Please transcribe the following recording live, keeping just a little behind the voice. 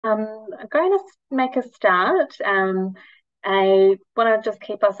I'm going to make a start. I want to just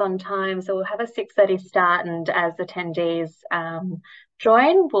keep us on time, so we'll have a 6:30 start, and as attendees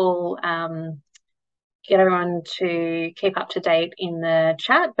join, we'll get everyone to keep up to date in the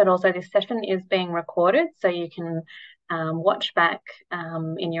chat, but also this session is being recorded, so you can watch back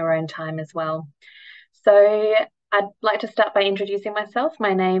in your own time as well. So I'd like to start by introducing myself.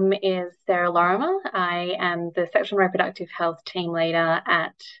 My name is Sarah Lorimer. I am the Sexual and Reproductive Health Team Leader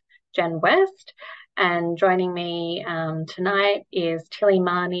at Gen West. And joining me tonight is Tilly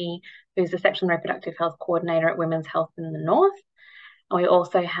Marnie, who's the Sexual and Reproductive Health Coordinator at Women's Health in the North. And we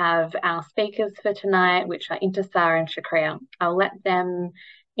also have our speakers for tonight, which are Intisar and Shakriya. I'll let them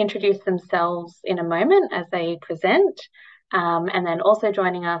introduce themselves in a moment as they present. And then also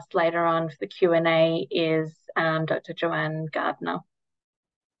joining us later on for the Q&A is Dr. Joanne Gardner.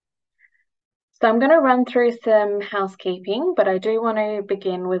 So I'm going to run through some housekeeping, but I do want to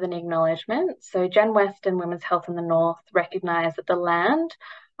begin with an acknowledgement. So Gen West and Women's Health in the North recognise that the land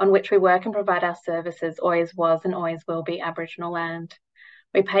on which we work and provide our services always was and always will be Aboriginal land.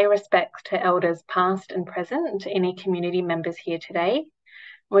 We pay respects to elders past and present and to any community members here today.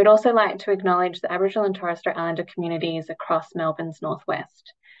 We'd also like to acknowledge the Aboriginal and Torres Strait Islander communities across Melbourne's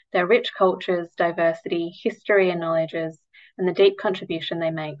northwest, their rich cultures, diversity, history and knowledges, and the deep contribution they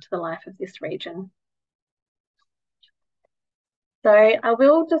make to the life of this region. So I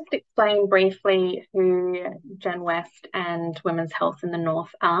will just explain briefly who Gen West and Women's Health in the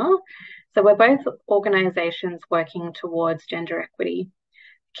North are. So we're both organisations working towards gender equity.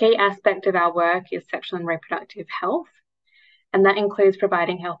 Key aspect of our work is sexual and reproductive health, and that includes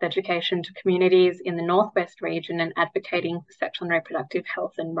providing health education to communities in the Northwest region and advocating for sexual and reproductive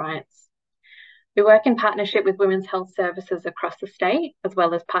health and rights. We work in partnership with women's health services across the state, as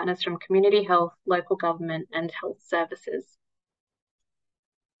well as partners from community health, local government and health services.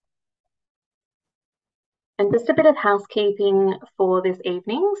 And just a bit of housekeeping for this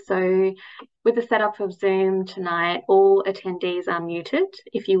evening. So with the setup of Zoom tonight, all attendees are muted.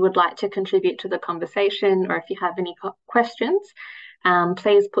 If you would like to contribute to the conversation or if you have any questions,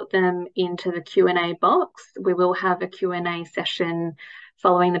 please put them into the Q&A box. We will have a Q&A session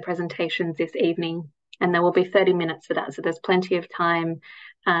following the presentations this evening, and there will be 30 minutes for that. So there's plenty of time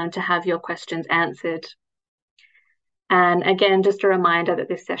to have your questions answered. And again, just a reminder that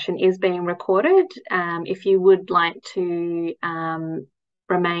this session is being recorded. If you would like to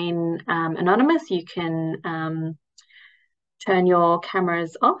remain anonymous, you can turn your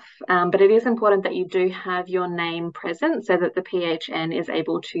cameras off, but it is important that you do have your name present so that the PHN is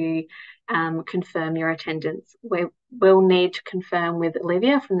able to confirm your attendance. We will need to confirm with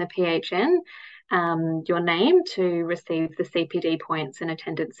Olivia from the PHN your name to receive the CPD points and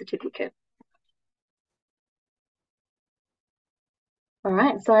attendance certificate. All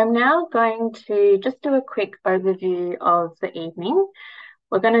right, so I'm now going to just do a quick overview of the evening.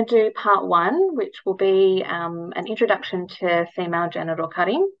 We're going to do part one, which will be an introduction to female genital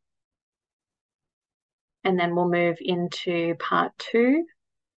cutting. And then we'll move into part two,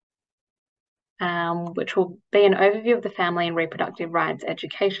 which will be an overview of the Family and Reproductive Rights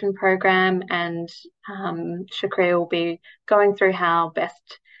Education Program. And Shakriya will be going through how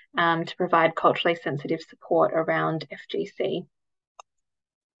best to provide culturally sensitive support around FGC.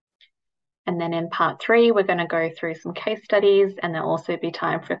 And then in part three, we're going to go through some case studies and there'll also be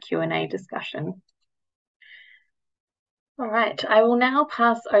time for a Q&A discussion. All right, I will now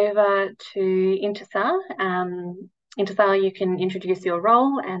pass over to Intisar. Intisar, you can introduce your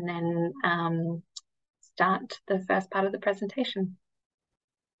role and then start the first part of the presentation.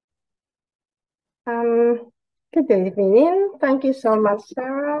 Good evening. Thank you so much,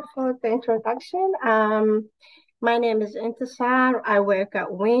 Sarah, for the introduction. My name is Intisar. I work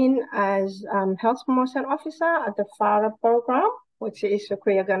at WIN as Health Promotion Officer at the FARA program, which is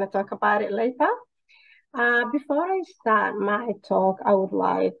Shakriya going to talk about it later. Before I start my talk, I would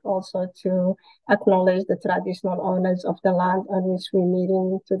like also to acknowledge the traditional owners of the land on which we're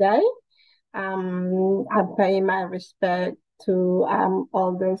meeting today. I pay my respect to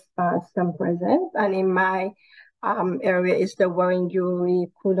all those past and present, and in my area is the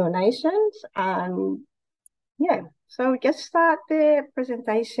Wurundjeri Kulin Nations. And yeah, so we just start the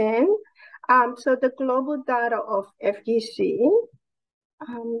presentation. So the global data of FGC,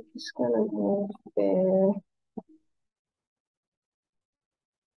 I'm just gonna move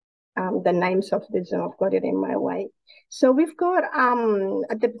the names of the Zoom. I've got it in my way. So we've got,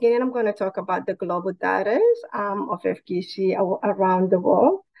 at the beginning, I'm gonna talk about the global data of FGC around the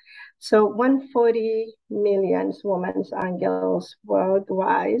world. So 140 million women and girls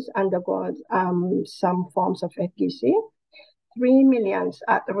worldwide undergo some forms of FGC. 3 million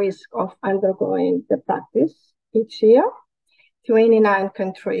at risk of undergoing the practice each year. 29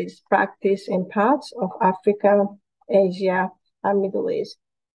 countries practice in parts of Africa, Asia, and Middle East.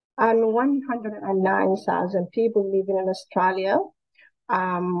 And 109,000 people living in Australia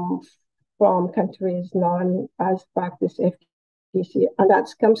from countries known as practice FGC. And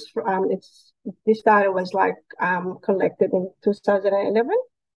that comes from, this data was collected in 2011.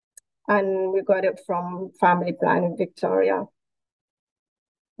 And we got it from Family Planning Victoria.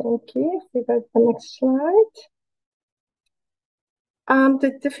 Thank you. If we go to the next slide.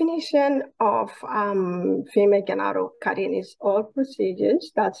 The definition of female genital cutting is all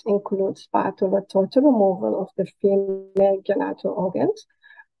procedures that includes part of a total removal of the female genital organs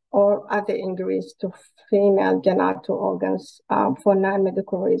or other injuries to female genital organs for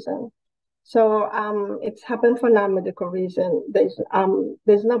non-medical reason. So it's happened for non-medical reason. There's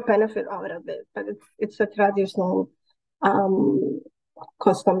no benefit out of it, but it's a traditional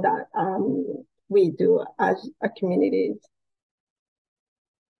custom that we do as a community.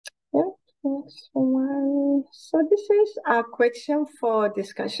 Yeah, next one. So this is a question for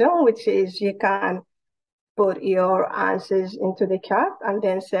discussion, which is you can put your answers into the chat, and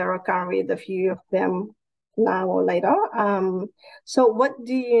then Sarah can read a few of them now or later. So what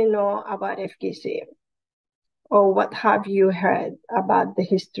do you know about FGC? Or what have you heard about the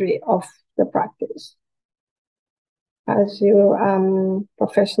history of the practice? As you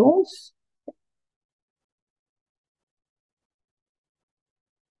professionals?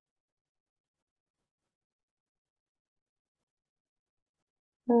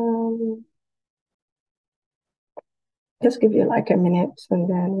 Just give you like a minute and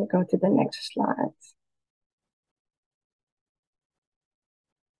then we go to the next slide.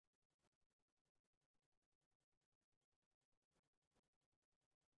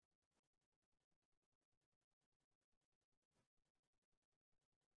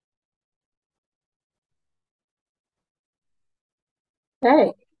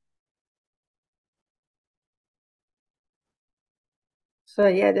 Hey. So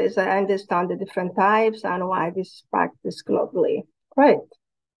yeah, I understand the different types and why this is practiced globally. Great.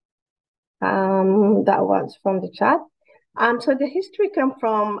 That was from the chat. So the history came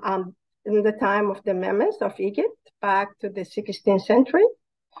from in the time of the Memes of Egypt back to the 16th century.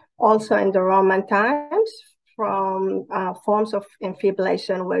 Also in the Roman times, from forms of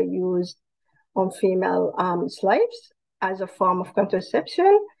infibulation were used on female slaves as a form of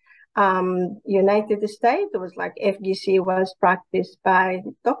contraception. United States, it was like FGC was practiced by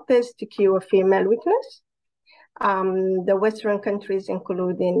doctors to cure female weakness. The Western countries,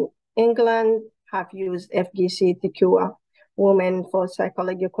 including England, have used FGC to cure women for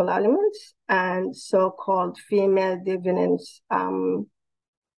psychological ailments and so-called female deviance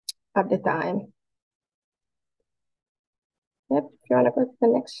at the time. Yep, if you want to go to the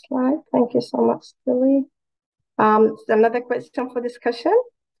next slide. Thank you so much, Billy. Another question for discussion.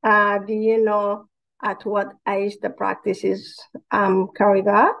 Do you know at what age the practice is carried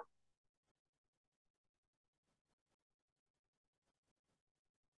out?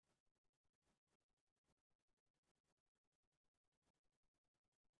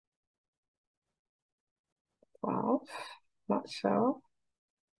 Well, not sure.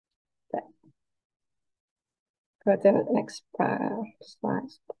 Okay. Go to the next slide,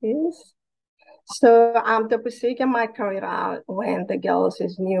 please. So the procedure might carry out when the girl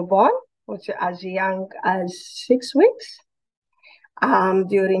is newborn, which is as young as 6 weeks.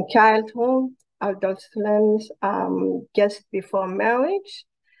 During childhood, adolescence, just before marriage.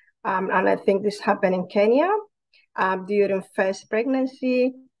 And I think this happened in Kenya during first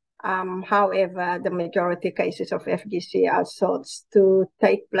pregnancy. However, the majority cases of FGC are thought to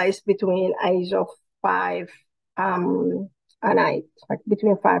take place between age of 5 and 8, like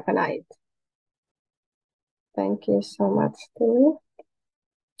between 5 and 8. Thank you so much, Tilly.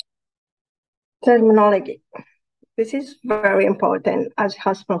 Terminology. This is very important as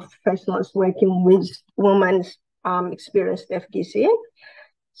health professionals working with women's experienced FGC.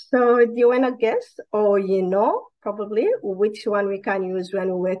 So do you want to guess, or you know probably which one we can use when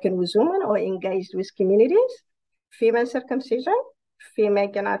we're working with women or engaged with communities? Female circumcision,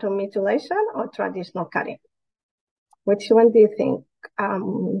 female genital mutilation, or traditional cutting? Which one do you think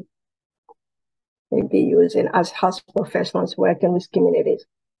we'll be using as health professionals working with communities?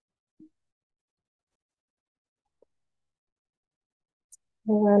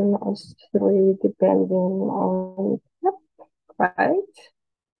 One or three, depending on, yep, right.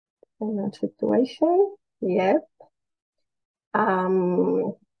 And situation, yep.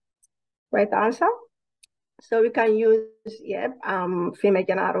 Right answer. So we can use, yep, female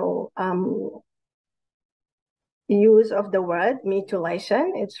genital, use of the word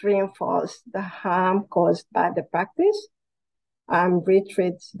mutilation. It's reinforced the harm caused by the practice,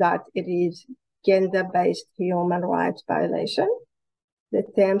 retreats that it is gender-based human rights violation. The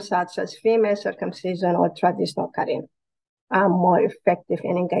terms such as female circumcision or traditional cutting are more effective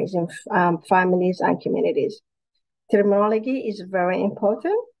in engaging families and communities. Terminology is very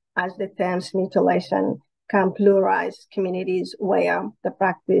important, as the terms mutilation can pluralize communities where the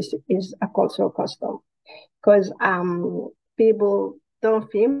practice is a cultural custom. Because people don't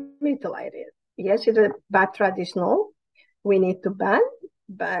feel mutilated. Yes, it's a bad traditional, we need to ban,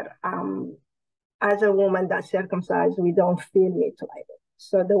 but as a woman that's circumcised, we don't feel mutilated.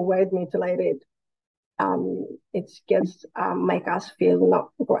 So the word mutilated, it gets make us feel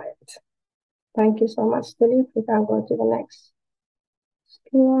not great. Thank you so much, Tilly. We can go to the next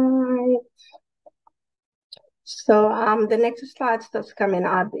slide. So the next slide that's coming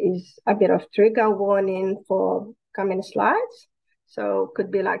up is a bit of trigger warning for coming slides. So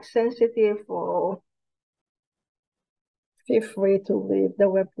could be like sensitive, or feel free to leave the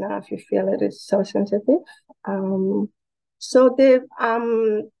webinar if you feel it is so sensitive. So the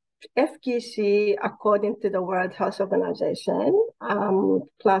FGC, according to the World Health Organization,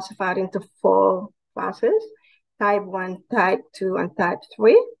 classified into 4 classes: type 1, type 2, and type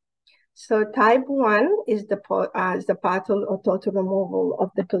 3. So type 1 is the partial or total removal of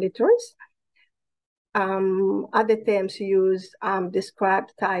the clitoris. Other terms used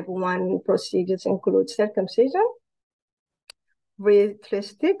describe type 1 procedures include circumcision,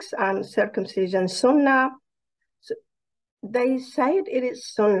 ritualistics, and circumcision sunnah. So they said it is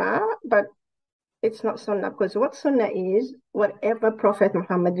sunnah, but it's not sunnah, because what sunnah is, whatever Prophet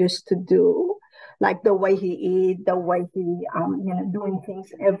Muhammad used to do, like the way he eat, the way he, doing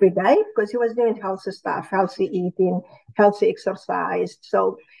things every day, because he was doing healthy stuff, healthy eating, healthy exercise.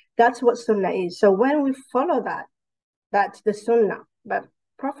 So that's what sunnah is. So when we follow that, that's the sunnah. But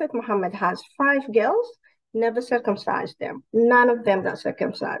Prophet Muhammad has 5 girls, never circumcised them. None of them got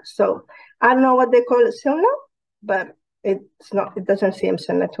circumcised. So I don't know what they call it sunnah, but it's not, it doesn't seem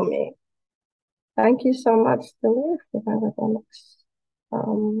sunnah to me. Thank you so much, Tilly.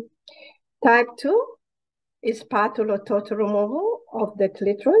 Type 2 is partial or total removal of the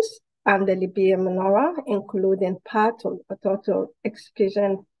clitoris and the labia minora, including partial or total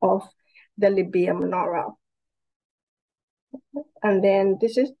exclusion of the labia minora. And then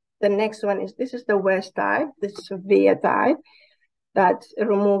this is the next one this is the worst type, the severe type, that's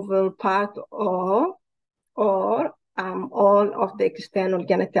removal part or all of the external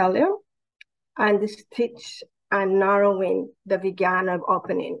genitalia, and the stitch and narrowing the vaginal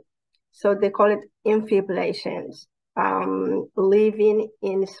opening. So they call it infibulations, leaving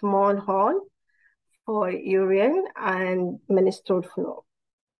in small hole for urine and menstrual flow.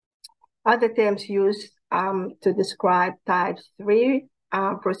 Other terms used to describe type 3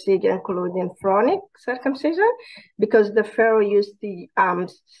 procedure, including pharaonic circumcision, because the pharaoh used to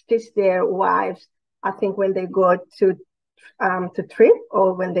stitch their wives, I think, when they go to trip,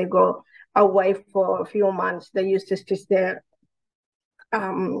 or when they go away for a few months, they used to stitch their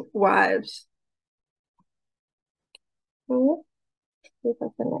wives. Look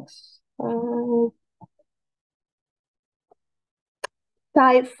at the next.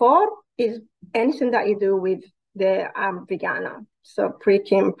 Type 4 is anything that you do with the vagina. So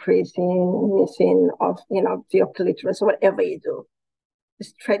pricking, pressing, missing of, your clitoris, whatever you do.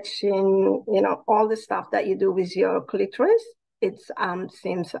 Stretching, all the stuff that you do with your clitoris, it's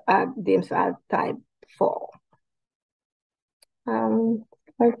seems deemed as type 4.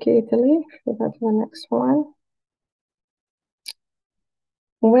 Okay, Italy, we go to the next one.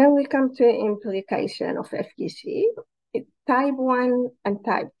 When we come to implication of FGC, type 1 and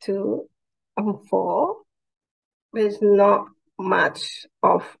type 2 and 4, there's not much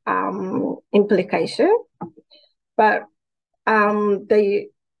of implication, but the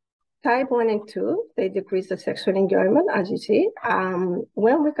type 1 and 2, they decrease the sexual enjoyment, as you see.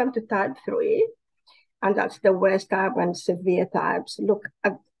 When we come to type 3, and that's the worst type and severe types, look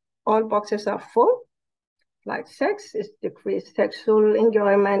at all boxes are full. Like sex is decreased sexual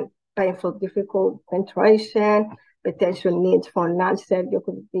enjoyment, painful, difficult penetration, potential needs for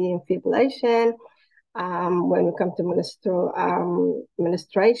non-surgical infibulation. When we come to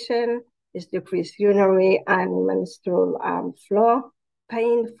menstruation, is decreased urinary and menstrual flow,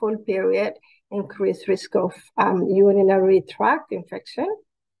 painful period, increased risk of urinary tract infection.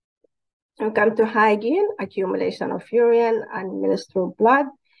 When we come to hygiene, accumulation of urine and menstrual blood,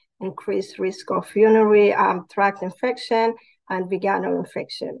 increased risk of urinary tract infection and vaginal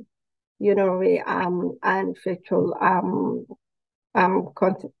infection, urinary and fecal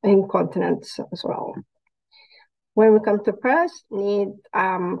incontinence as well. When we come to PRES, need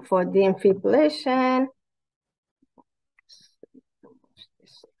for defibrillation.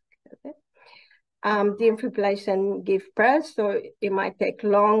 Defibrillation give PRES, so it might take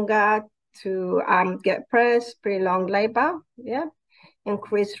longer to get PRES, pretty long labor, yeah.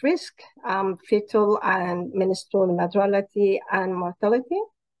 Increased risk, fetal and menstrual mortality and mortality.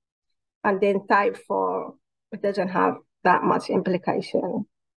 And then type 4, it doesn't have that much implication.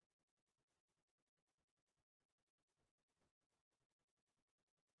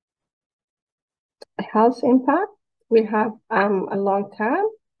 Health impact, we have a long term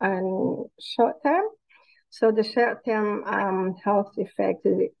and short term. So the short term health effect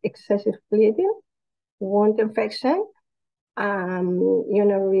is excessive bleeding, wound infection,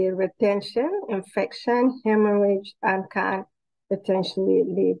 urinary retention, infection, hemorrhage, and can potentially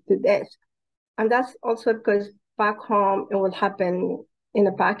lead to death. And that's also because back home, it will happen in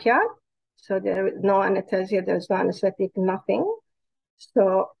the backyard. So there is no anesthesia, there's no anesthetic, nothing.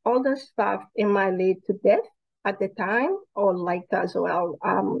 So all the stuff, it might lead to death at the time or later as well,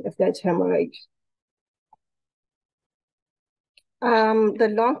 if there's hemorrhage.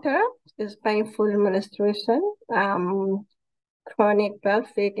 The long term is painful menstruation, chronic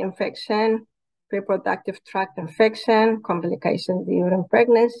pelvic infection, reproductive tract infection, complications during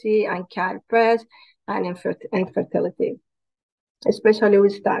pregnancy and childbirth, and infertility, especially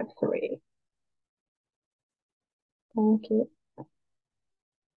with type 3. Thank you.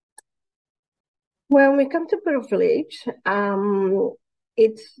 When we come to privilege,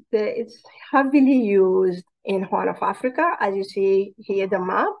 it's heavily used in Horn of Africa, as you see here the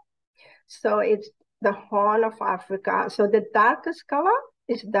map. So it's the Horn of Africa. So the darkest color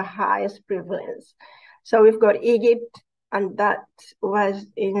is the highest prevalence. So we've got Egypt, and that was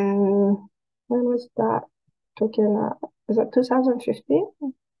in, when was that? Was that 2015?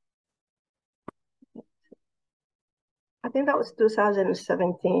 I think that was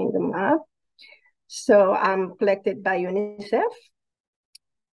 2017, the map. So collected by UNICEF.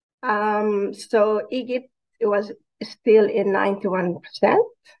 So Egypt, it was still in 91%,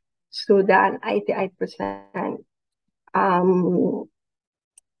 Sudan 88%,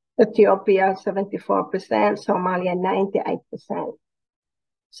 Ethiopia 74%, Somalia 98%.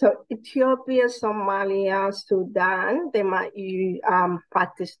 So Ethiopia, Somalia, Sudan, they might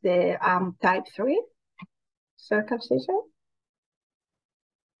practice the type 3 circumcision.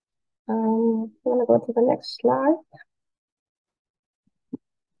 I'm gonna go to the next slide.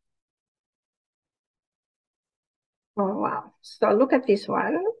 Oh, wow. So look at this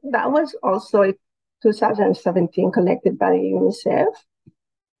one. That was also 2017 collected by UNICEF.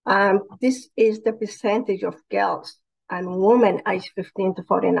 This is the percentage of girls and women aged 15 to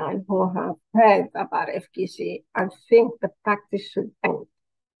 49 who have heard about FGC and think the practice should end.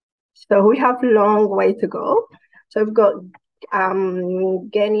 So we have a long way to go. So we've got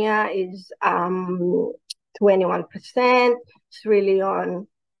Kenya is 21%, Sierra Leone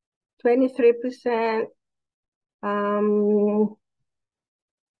 23%.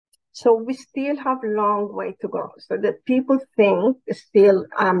 So we still have a long way to go. So the people think still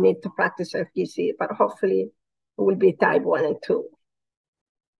need to practice FGC, but hopefully it will be type 1 and 2.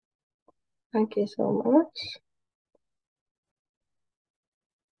 Thank you so much.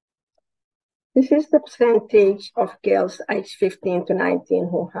 This is the percentage of girls aged 15 to 19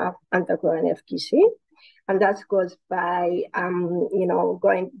 who have undergone FGC. And that goes by,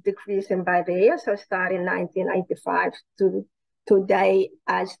 decreasing by the year. So starting 1985 to today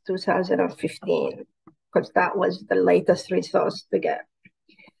as 2015, because that was the latest resource to get.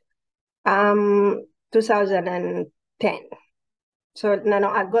 2010. So no,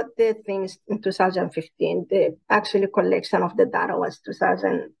 I got the things in 2015. The actual collection of the data was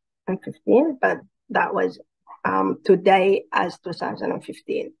 2015, but that was today as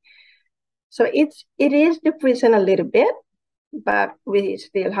 2015. So it is decreasing a little bit, but we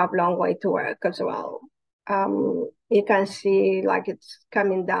still have a long way to work as well. You can see like it's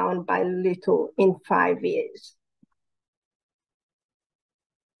coming down by little in 5 years.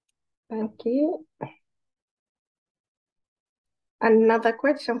 Thank you. Another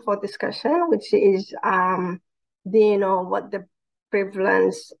question for discussion, which is, do you know what the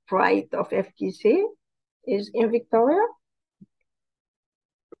prevalence rate of FGC is in Victoria?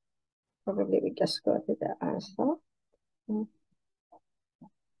 Probably we just go to the answer.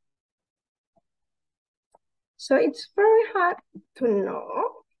 So it's very hard to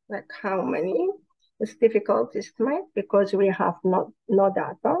know like how many. It's difficult to estimate because we have no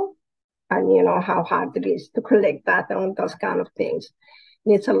data, and you know how hard it is to collect data on those kind of things. It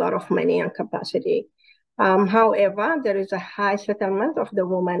needs a lot of money and capacity. However, there is a high settlement of the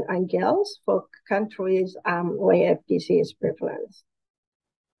women and girls for countries where FGC is prevalent.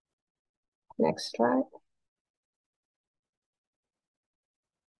 Next slide.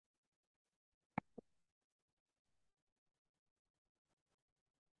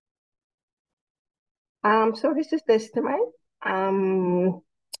 So this is the estimate,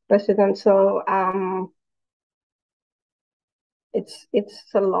 President. So it's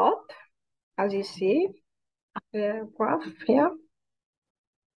a lot, as you see the graph here,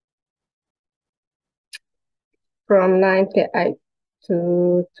 from 98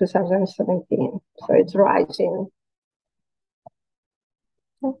 to 2017. So it's rising.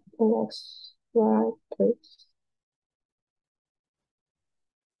 Next slide, please.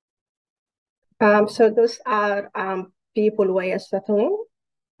 So those are people who are settling,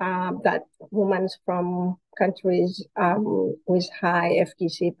 that women from countries with high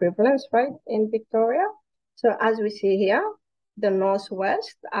FGC prevalence, right, in Victoria. So as we see here, the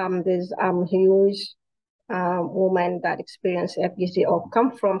Northwest, there's huge women that experience FGC or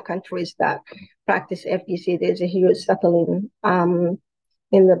come from countries that practice FGC. There's a huge settling in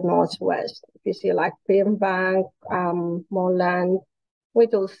the Northwest. If you see like Pimbank, Moreland,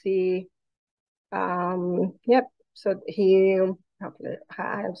 Whittlesea, yep. So here,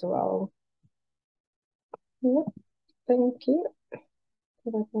 high as well. Yep. Thank you.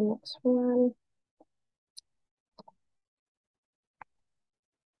 The next one.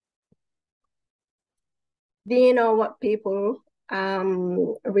 Do you know what people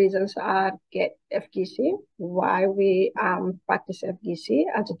reasons are get FGC? Why we practice FGC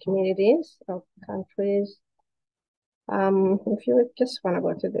as a communities or countries? If you would just want to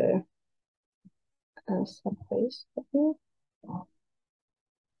go to the sub-page.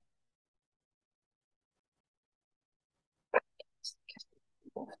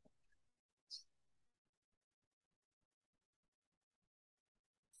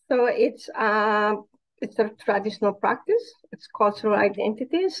 So it's a traditional practice. It's cultural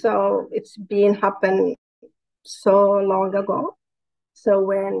identity. So it's been happened so long ago. So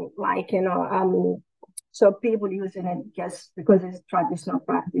when so people using it just because it's traditional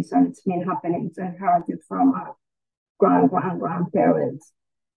practice and it's been happening, it's inherited from grandparents.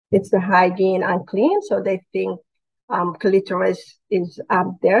 It's the hygiene and clean, so they think clitoris is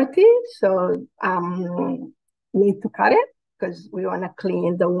dirty, so need to cut it because we want to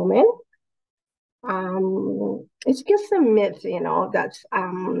clean the woman. It's just a myth, that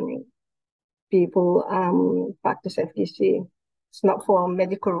people practice FGC. It's not for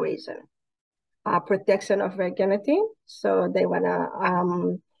medical reason. Protection of virginity, so they want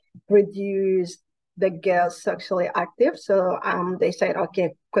to reduce the girls sexually active. So they said,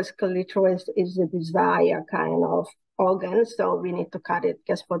 okay, because clitoris is a desire kind of organ, so we need to cut it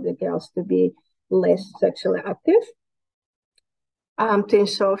just for the girls to be less sexually active. To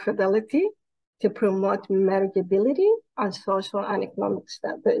ensure fidelity, to promote marriageability and social and economic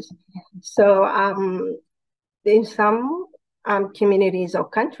status. So in some communities or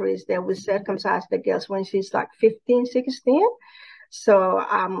countries, they will circumcise the girls when she's like 15, 16. So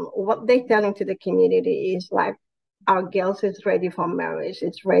what they're telling to the community is like, our girls is ready for marriage.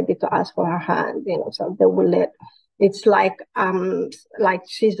 It's ready to ask for her hand, so they will it's like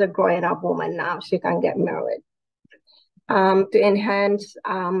she's a growing up woman now. She can get married. To enhance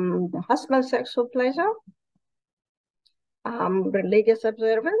the husband's sexual pleasure. Religious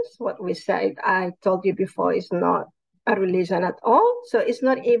observance, what we said, I told you before, is not a religion at all. So it's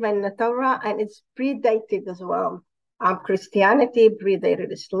not even the Torah, and it's predated as well. Christianity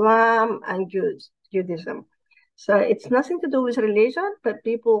predated Islam and Judaism. So it's nothing to do with religion, but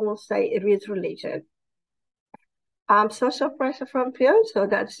people will say it is religion. Social pressure from peers, so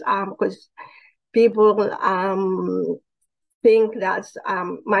that's because people think that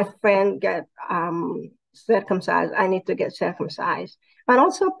my friend get circumcised, I need to get circumcised. And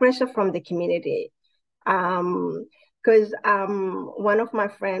also pressure from the community. Because one of my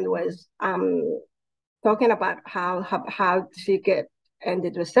friends was talking about how she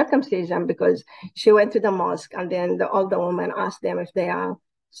ended with circumcision, because she went to the mosque and then the older woman asked them if they are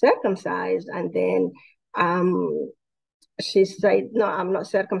circumcised, and then she said, no, I'm not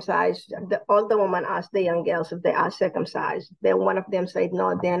circumcised. The older woman asked the young girls if they are circumcised. Then one of them said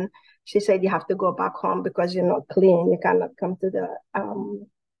no. Then she said, you have to go back home because you're not clean. You cannot come to the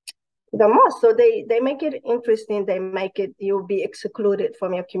mosque. So they make it interesting. They make it, you'll be excluded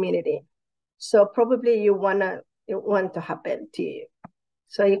from your community. So probably you want to happen to you.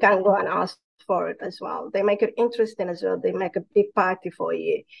 So you can go and ask for it as well. They make it interesting as well. They make a big party for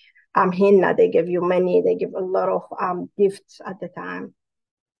you. Hinna, they give you money, they give a lot of gifts at the time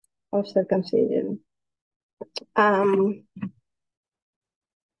of circumcision. Um,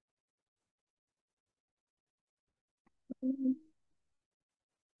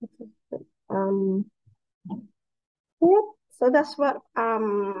 um, yeah, so that's what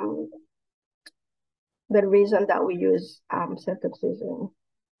the reason that we use circumcision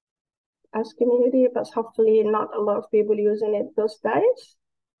as community, but hopefully not a lot of people using it those days.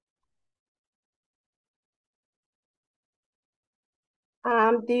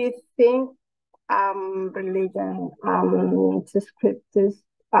 Do you think religion, scriptures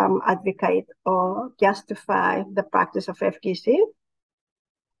advocate or justify the practice of FGC?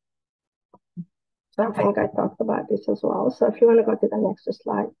 So I think I talked about this as well. So if you want to go to the next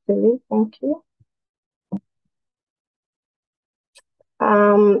slide, Billy, thank you.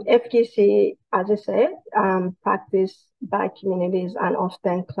 FGC, as I said, practiced by communities and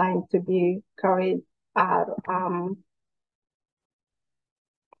often claimed to be carried out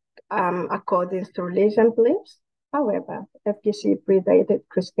according to religion beliefs. However, FGC predated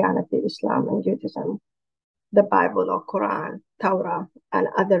Christianity, Islam, and Judaism. The Bible or Quran, Torah, and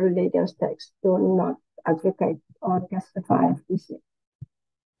other religious texts do not advocate or justify FGC.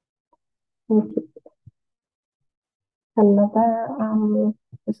 Another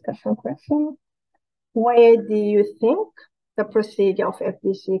discussion question. Where do you think the procedure of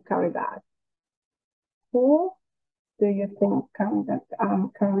FGC carried out? Who do you think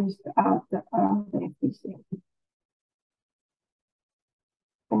carries out the FGC?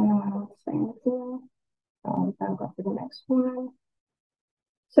 Anyone else say anything? I'll go to the next one.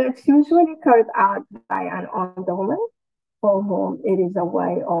 So it's usually carried out by an older woman for whom it is a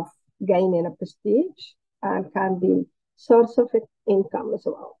way of gaining a prestige and can be source of income as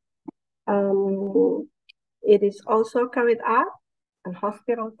well. It is also carried out in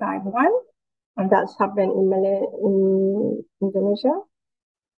hospital type 1, and that's happened in Indonesia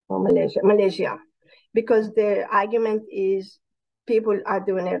or Malaysia, because the argument is people are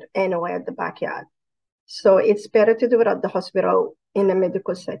doing it anywhere at the backyard. So it's better to do it at the hospital in the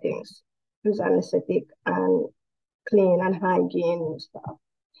medical settings, use anesthetic and clean and hygiene and stuff.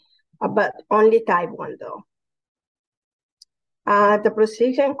 But only type 1 though. The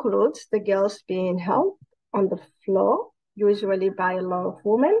procedure includes the girls being held on the floor, usually by a lot of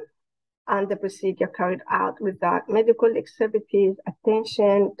women, and the procedure carried out without medical expertise,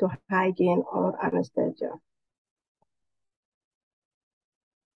 attention to hygiene or anesthesia.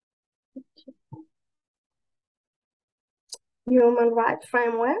 Human rights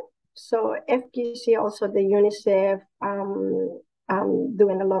framework. So FGC, also the UNICEF,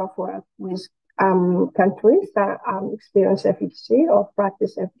 doing a lot of work with countries that experience FGC or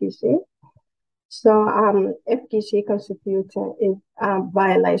practice FGC. So FGC constitutes a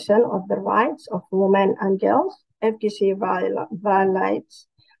violation of the rights of women and girls. FGC violates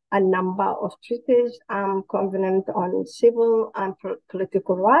a number of treaties, covenant on civil and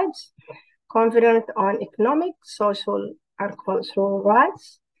political rights, covenant on economic, social, and cultural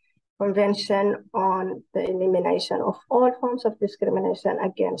rights, convention on the elimination of all forms of discrimination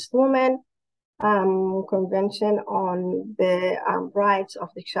against women, convention on the rights of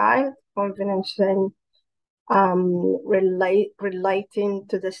the child, convention relating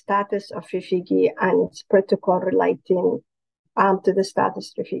to the status of refugee and its protocol relating to the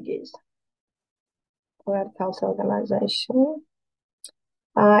status of refugees. World Health Organization.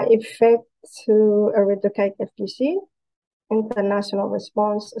 Effect to eradicate FGC, international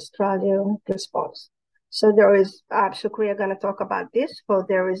response, Australian response. So there is, Shukri are going to talk about this, but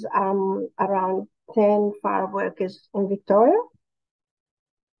there is around 10 fire workers in Victoria,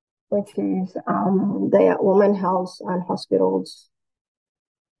 which is they are women health and hospitals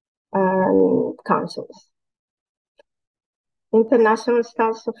and councils. International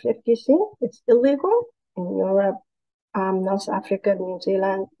status of FGC, it's illegal in Europe, North Africa, New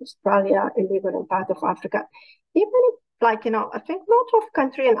Zealand, Australia, illegal in part of Africa. Even if, like, you know, I think a lot of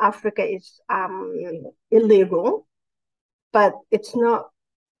country in Africa is illegal, but it's not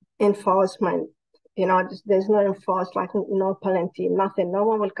enforcement. You know, there's no enforced, like no penalty, nothing. No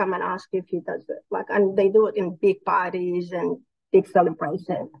one will come and ask if he does it. Like, and they do it in big parties and big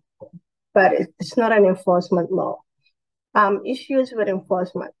celebrations, but it's not an enforcement law. Issues with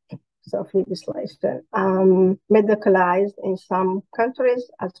enforcement. So legislation, medicalized in some countries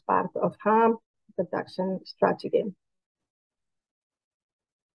as part of harm reduction strategy.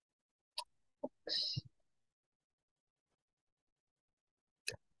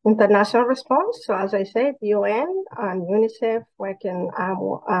 International response. So as I said, UN and UNICEF working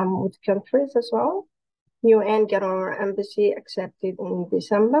with countries as well. UN General Embassy accepted in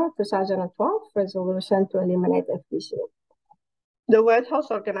December 2012 resolution to eliminate FGC. The World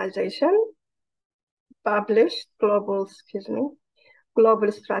Health Organization published global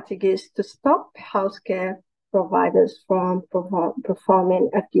strategies to stop healthcare providers from performing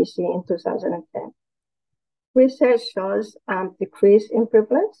FGC in 2010. Research shows decrease in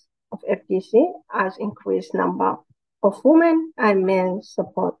prevalence of FGC as increased number of women and men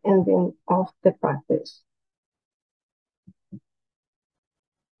support ending of the practice.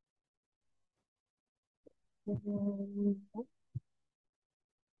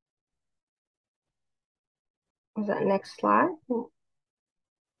 Is that next slide?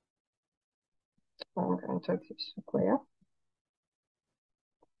 I'm going to take this clear.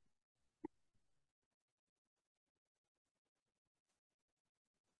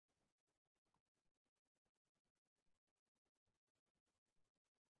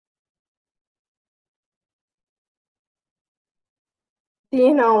 Do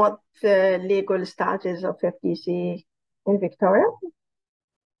you know what the legal status of FGC in Victoria?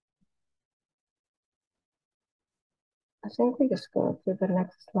 I think we just go to the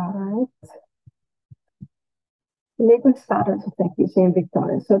next slide. Legal status of FGC in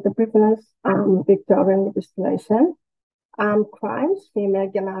Victoria. So the prevalence Victorian legislation, Crimes, Female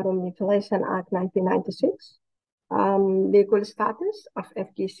Genital Mutilation Act 1996, legal status of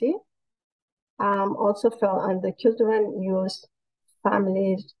FGC, also fell under Children, Youth,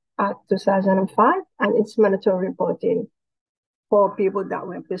 Families Act 2005, and it's mandatory reporting for people that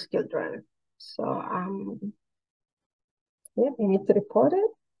work with children. So, yeah, you need to report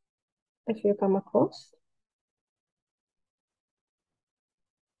it if you come across.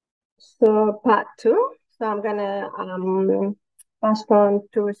 So part 2. So I'm gonna pass on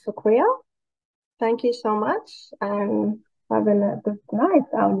to Supriya. Thank you so much, and have a good night.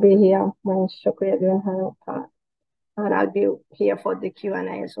 I'll be here when Supriya doing her part, and I'll be here for the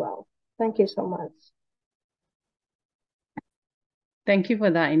Q&A as well. Thank you so much. Thank you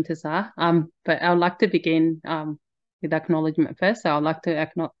for that, Intisar. But I would like to begin with acknowledgement first. So I would like to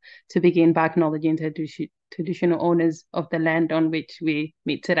begin by acknowledging the traditional owners of the land on which we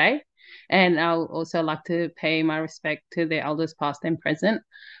meet today. And I'll also like to pay my respect to the elders past and present.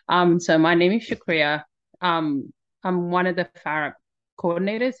 So my name is Shukriya. I'm one of the FARAP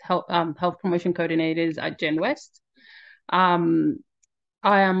coordinators, health promotion coordinators at Gen West. I'm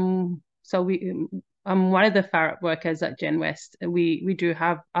one of the FARAP workers at Gen West. We do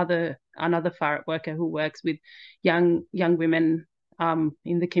have another FARAP worker who works with young women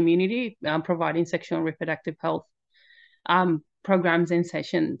in the community, providing sexual and reproductive health programs and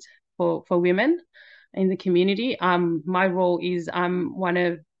sessions for women in the community. My role is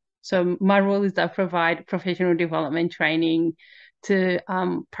my role is to provide professional development training to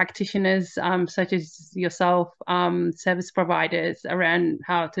practitioners such as yourself, service providers, around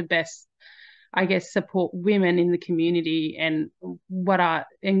how to best, I guess, support women in the community and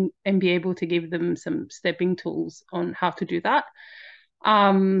be able to give them some stepping tools on how to do that.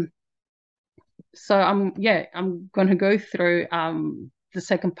 So I'm going to go through the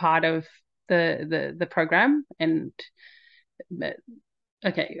second part of the program, and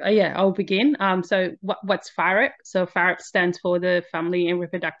okay, I'll begin. So what's FARAP? So FARAP stands for the Family and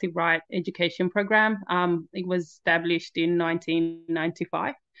Reproductive Right Education Program. It was established in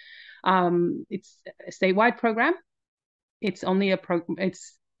 1995. It's a statewide program. It's only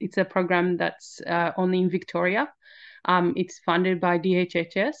it's a program that's only in Victoria. It's funded by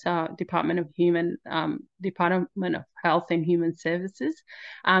DHHS, Department of Health and Human Services.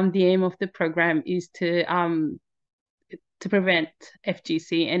 The aim of the program is to prevent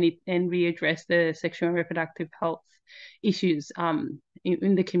FGC and readdress the sexual and reproductive health issues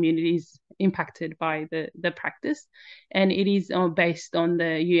in the communities impacted by the practice. And it is based on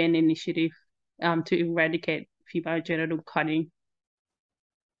the UN initiative to eradicate female genital cutting.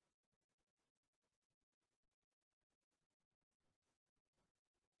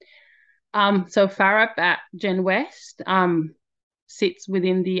 So FARAP at Gen West sits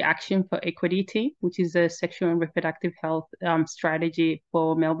within the Action for Equity team, which is a sexual and reproductive health strategy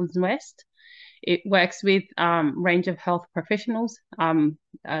for Melbourne's West. It works with a range of health professionals,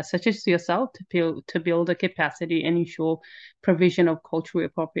 such as yourself, to build a capacity and ensure provision of culturally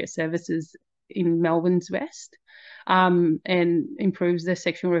appropriate services in Melbourne's West, and improves the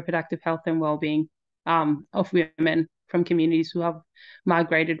sexual and reproductive health and well-being of women from communities who have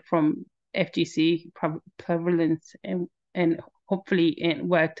migrated from FGC prevalence, and hopefully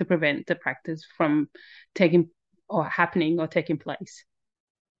work to prevent the practice from taking place.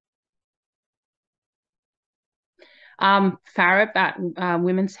 FARAP at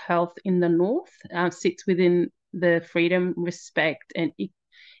Women's Health in the North sits within the Freedom, Respect and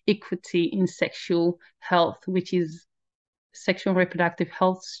Equity in Sexual Health, which is sexual and reproductive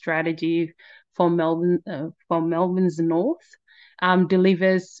health strategy for Melbourne's North,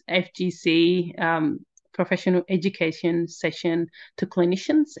 delivers FGC professional education session to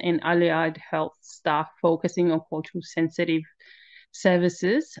clinicians and allied health staff focusing on cultural sensitive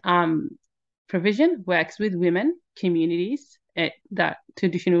services provision, works with women communities that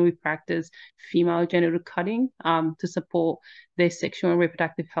traditionally practice female genital cutting to support their sexual and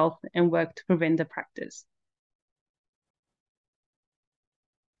reproductive health and work to prevent the practice.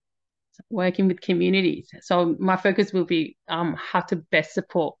 Working with communities. So my focus will be how to best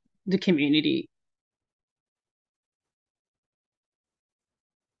support the community.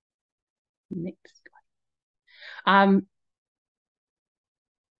 Next slide.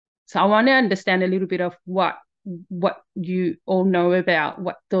 So I want to understand a little bit of what you all know about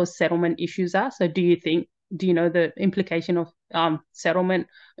what those settlement issues are. So do you know the implication of settlement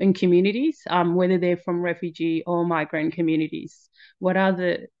in communities, whether they're from refugee or migrant communities? What are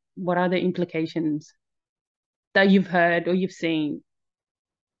the implications that you've heard or you've seen?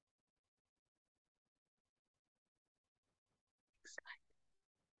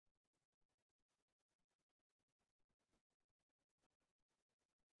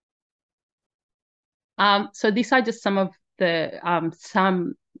 So these are just some of the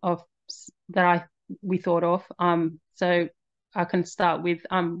we thought of. So I can start with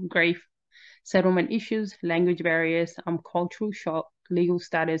grief, settlement issues, language barriers, cultural shock, legal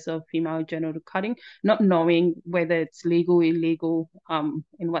status of female genital cutting, not knowing whether it's legal, illegal, and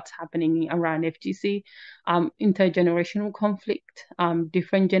what's happening around FGC, intergenerational conflict,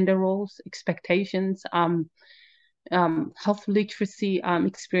 different gender roles, expectations, health literacy,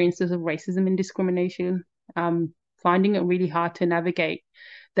 experiences of racism and discrimination, finding it really hard to navigate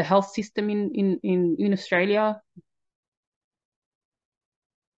the health system in Australia.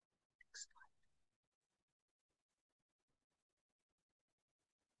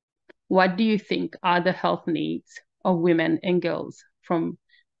 What do you think are the health needs of women and girls from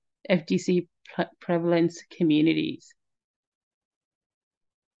FGC prevalence communities?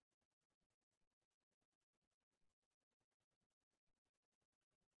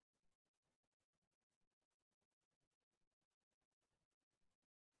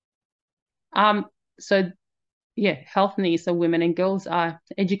 So yeah, health needs of women and girls are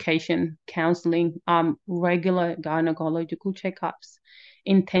education, counselling, regular gynecological checkups,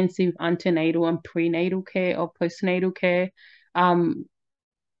 intensive antenatal and prenatal care or postnatal care,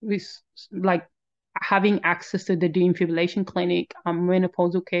 with like having access to the defibrillation clinic,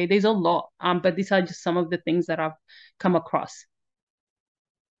 menopausal care. There's a lot, but these are just some of the things that I've come across.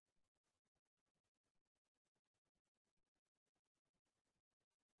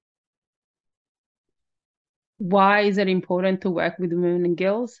 Why is it important to work with women and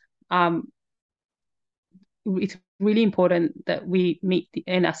girls? It's really important that we meet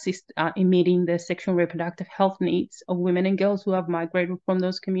and assist in meeting the sexual and reproductive health needs of women and girls who have migrated from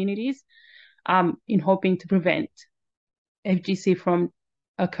those communities, in hoping to prevent FGC from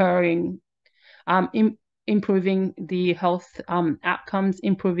occurring, improving the health outcomes,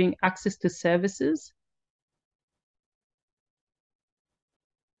 improving access to services.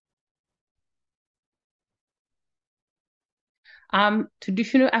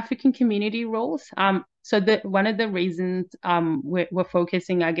 Traditional African community roles. So one of the reasons we're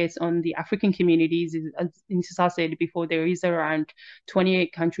focusing, I guess, on the African communities is, as I said before, there is around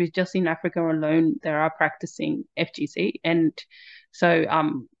 28 countries just in Africa alone that are practicing FGC, and so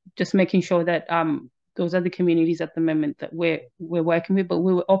just making sure that those are the communities at the moment that we're working with, but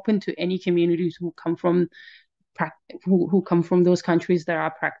we're open to any communities who come from those countries that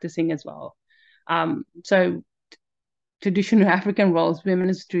are practicing as well. So traditional African roles,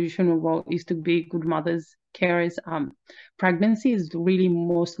 women's traditional role is to be good mothers, carers. Pregnancy is really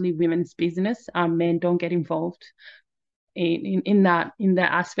mostly women's business. Men don't get involved in that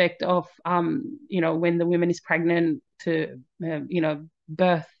aspect of when the woman is pregnant to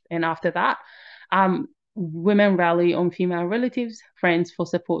birth and after that. Women rally on female relatives, friends for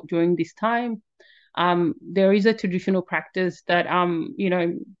support during this time. There is a traditional practice that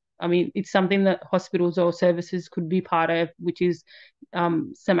it's something that hospitals or services could be part of, which is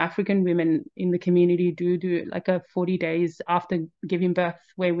some African women in the community do like a 40 days after giving birth,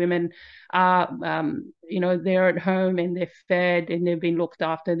 where women are, they're at home and they're fed and they've been looked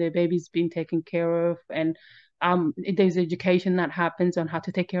after, their baby's been taken care of, and there's education that happens on how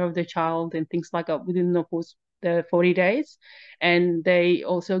to take care of their child and things like that within the 40 days. And they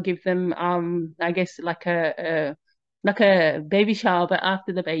also give them, I guess, like a baby shower, but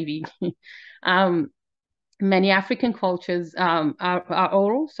after the baby. Many African cultures are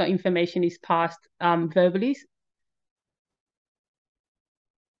oral, so information is passed verbally.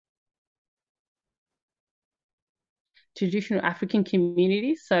 traditional African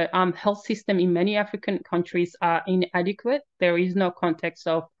communities. So health system in many African countries are inadequate. There is no context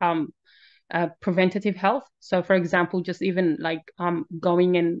of preventative health. So for example, just even like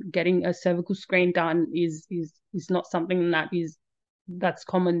going and getting a cervical screen done is not something that's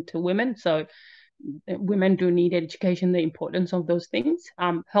common to women. So women do need education, the importance of those things.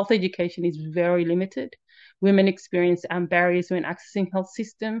 Health education is very limited. Women experience barriers when accessing health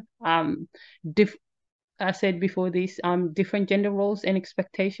system. I said before this, different gender roles and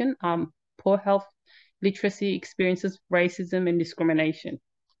expectation, poor health literacy, experiences racism and discrimination.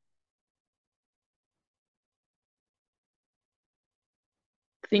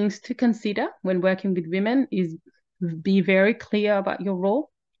 Things to consider when working with women is be very clear about your role,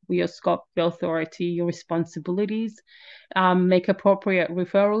 your scope, your authority, your responsibilities. Make appropriate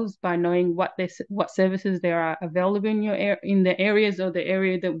referrals by knowing what services there are available in the areas or the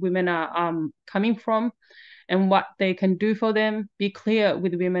area that women are coming from, and what they can do for them. Be clear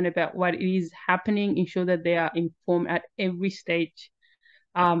with women about what is happening. Ensure that they are informed at every stage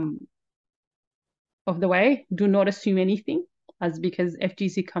of the way. Do not assume anything, as because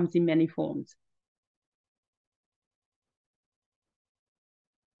FGC comes in many forms.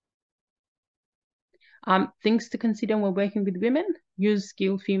 Things to consider when working with women: use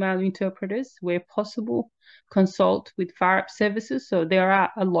skilled female interpreters where possible, consult with FARAP services. So there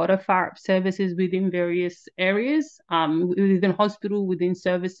are a lot of FARAP services within various areas, within hospital, within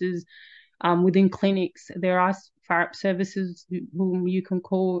services, within clinics. There are FARAP services whom you can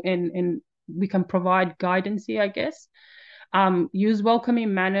call and we can provide guidance here, I guess. Use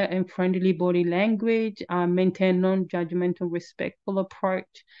welcoming manner and friendly body language, maintain non-judgmental, respectful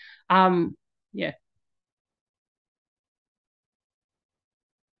approach. Yeah.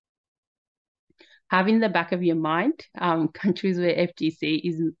 Have in the back of your mind, countries where FGC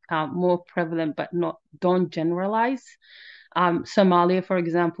is more prevalent, but don't generalize. Somalia, for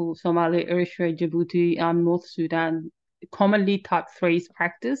example, Somalia, Eritrea, Djibouti, North Sudan, commonly type 3 is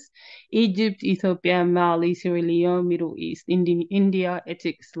practiced. Egypt, Ethiopia, Mali, Sierra Leone, Middle East, India,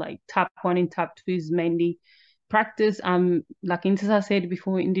 ethics like type 1 and type 2 is mainly practice. Like Intisa said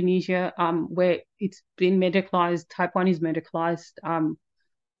before, Indonesia, where it's been medicalized, type 1 is medicalized.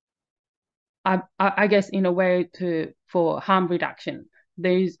 I guess in a way for harm reduction.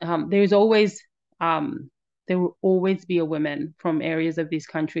 There's always there will always be a woman from areas of these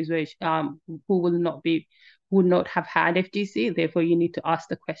countries who would not have had FGC. Therefore, you need to ask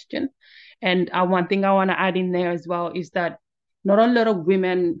the question. And one thing I want to add in there as well is that not a lot of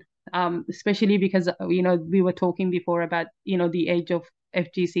women, especially because we were talking before about the age of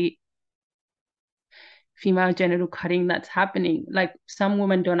FGC, female genital cutting that's happening. Like some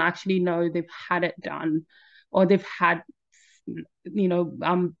women don't actually know they've had it done, or they've had,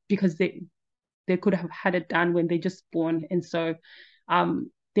 because they could have had it done when they're just born, and so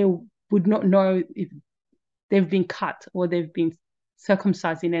they would not know if they've been cut or they've been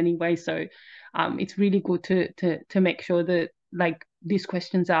circumcised in any way. So it's really good to make sure that like these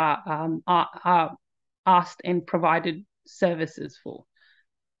questions are asked and provided services for.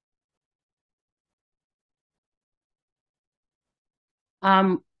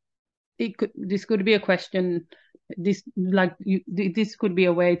 This could be a question. This could be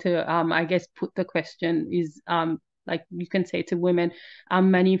a way to I guess put the question is like you can say to women,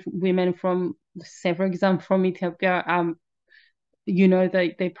 many women from, say for example, from Ethiopia,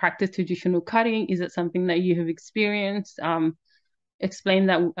 they practice traditional cutting. Is it something that you have experienced? Explain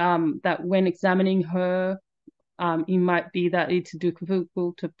that when examining her, it might be that it's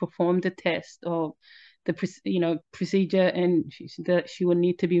difficult to perform the test or the procedure, and she will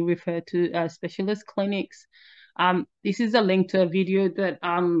need to be referred to specialist clinics. This is a link to a video that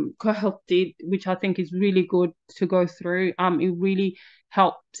CoHealth did, which I think is really good to go through. It really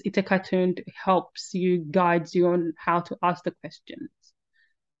helps. It's a cartoon, helps you, guides you on how to ask the questions.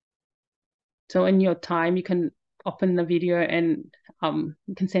 So in your time, you can open the video and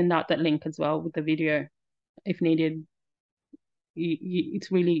you can send out that link as well with the video if needed.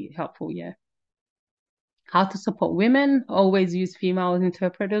 It's really helpful, yeah. How to support women: always use female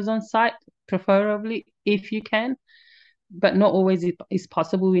interpreters on site, preferably if you can, but not always is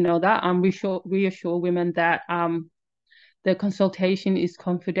possible. We know that. Reassure women that the consultation is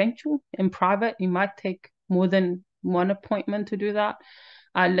confidential and private. It might take more than one appointment to do that.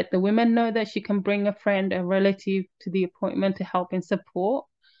 Let the women know that she can bring a friend, a relative to the appointment to help and support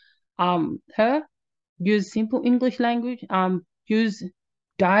her. Use simple English language. Use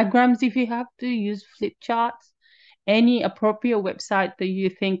diagrams if you have to. Use flip charts. Any appropriate website that you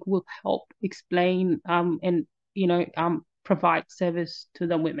think will help explain and provide service to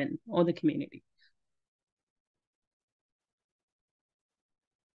the women or the community.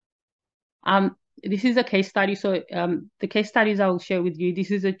 This is a case study. So the case studies I will share with you,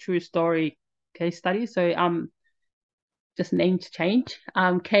 this is a true story case study. So just name change.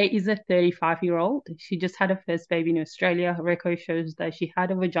 Kay is a 35-year-old. She just had her first baby in Australia. Her record shows that she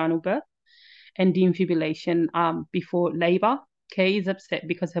had a vaginal birth and defibrillation before labor. Kay is upset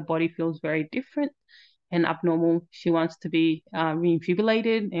because her body feels very different and abnormal. She wants to be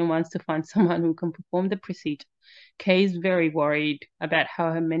reinfibrillated and wants to find someone who can perform the procedure. Kay is very worried about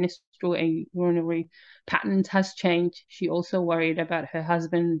how her menstrual and urinary patterns has changed. She also worried about her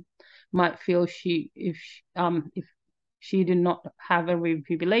husband might feel if she did not have a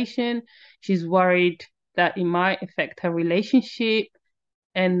refibrillation. She's worried that it might affect her relationship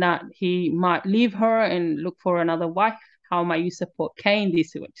and that he might leave her and look for another wife. How might you support Kay in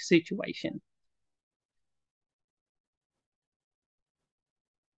this situation?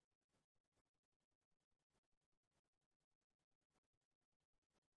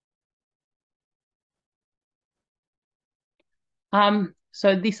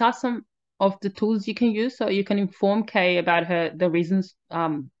 So these are some of the tools you can use. So you can inform Kay about the reasons,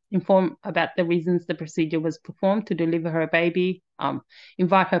 inform about the reasons the procedure was performed to deliver her baby.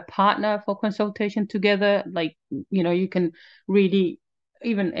 Invite her partner for consultation together. Like, you can really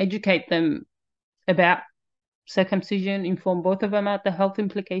even educate them about circumcision, inform both of them about the health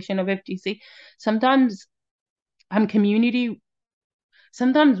implication of FGC. Sometimes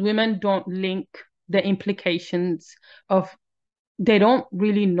sometimes women don't link the implications of they don't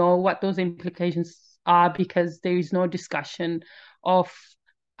really know what those implications are because there is no discussion of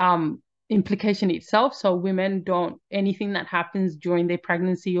implication itself. So women don't, anything that happens during their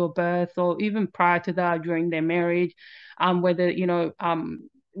pregnancy or birth or even prior to that during their marriage, whether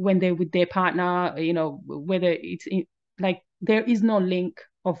when they're with their partner, whether it's like there is no link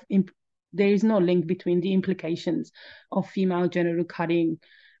between the implications of female genital cutting.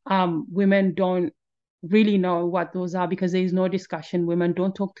 Women don't really know what those are because there is no discussion. Women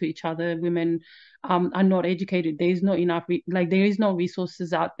don't talk to each other. Women are not educated. There is no enough there is no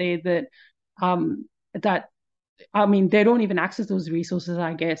resources out there that they don't even access those resources,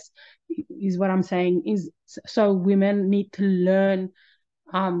 I guess, is what I'm saying. So women need to learn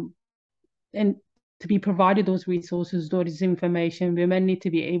and to be provided those resources, those information. Women need to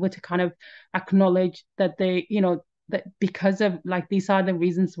be able to kind of acknowledge that that because of these are the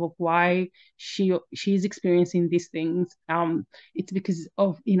reasons of why she's experiencing these things. It's because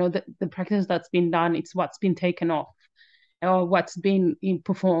of the practice that's been done. It's what's been taken off or what's been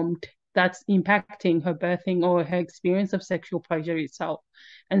performed that's impacting her birthing or her experience of sexual pleasure itself.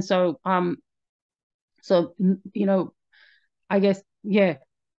 And so I guess, yeah,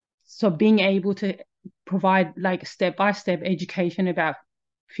 so being able to provide step-by-step education about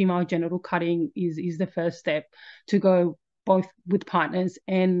female genital cutting is the first step to go both with partners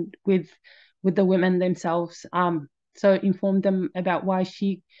and with the women themselves. So inform them about why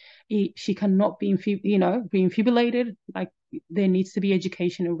she cannot be reinfibrillated. Like there needs to be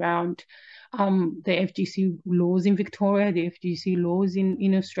education around the FGC laws in Victoria, the FGC laws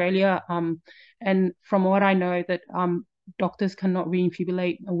in Australia. And from what I know that doctors cannot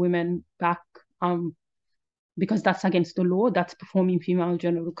reinfibrillate a woman back because that's against the law. That's performing female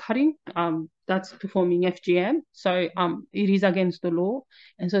genital cutting. That's performing FGM. So it is against the law.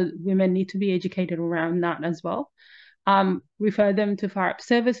 And so women need to be educated around that as well. Refer them to FARAP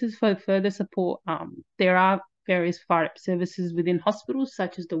services for further support. There are various FARAP services within hospitals,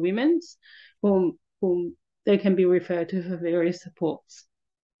 such as the women's, whom they can be referred to for various supports.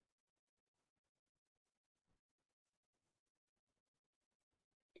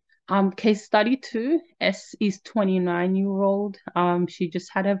 Case study 2, S is 29-year-old. She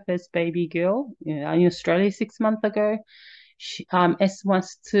just had her first baby girl in Australia 6 months ago. S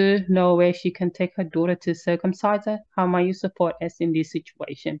wants to know where she can take her daughter to circumcise her. How might you support S in this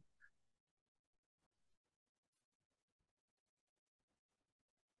situation?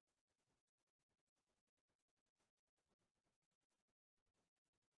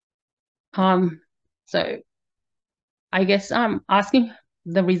 So I guess asking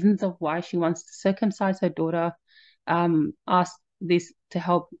the reasons of why she wants to circumcise her daughter. Ask this to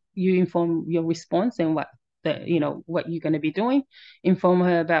help you inform your response and what you're going to be doing. Inform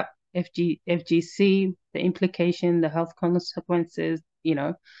her about FGC, the implication, the health consequences.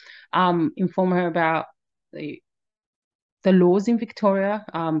 Inform her about the laws in Victoria.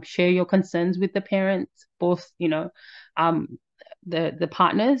 Share your concerns with the parents, both the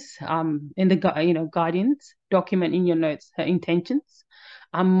partners and the guardians. Document in your notes her intentions.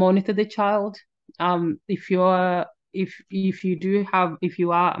 Monitor the child. If you're if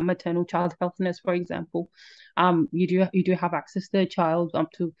you are a maternal child health nurse, for example, you do have access to a child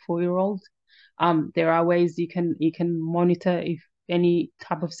up to 4-year-old. There are ways you can monitor if any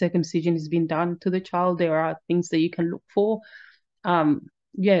type of circumcision has been done to the child. There are things that you can look for.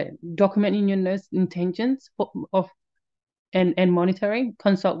 Documenting your nurse intentions and monitoring.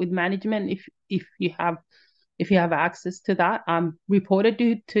 Consult with management if you have access to that. Report it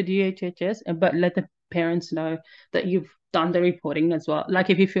to DHHS, but let the parents know that you've done the reporting as well. Like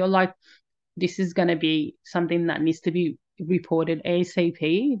if you feel like this is going to be something that needs to be reported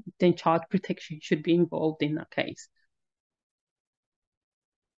ASAP, then child protection should be involved in that case.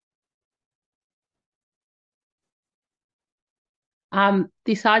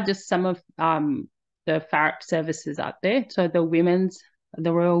 These are just some of the FARAP services out there. So the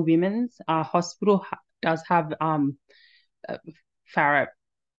Royal Women's Hospital does have FARAP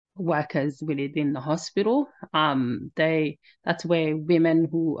workers within the hospital. That's where women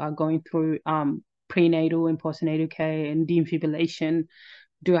who are going through prenatal and postnatal care and defibrillation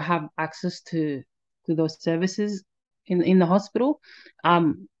do have access to those services in the hospital.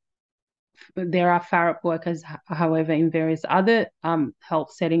 There are FARAP workers, however, in various other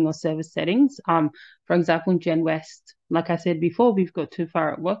health setting or service settings. For example, in Gen West, like I said before, we've got 2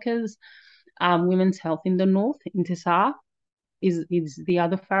 FARAP workers. Women's Health in the North, Intisar, is the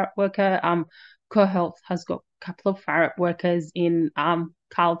other FARAP worker. Core Health has got a couple of FARAP workers in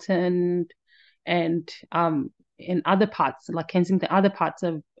Carlton and in other parts like Kensington, other parts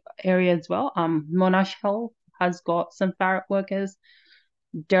of area as well. Monash Health has got some FARAP workers.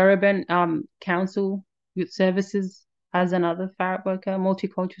 Darebin Council Youth Services has another FARAP worker.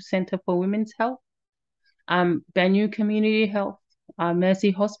 Multicultural Centre for Women's Health. Banyu Community Health,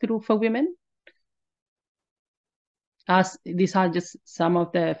 Mercy Hospital for Women. These are just some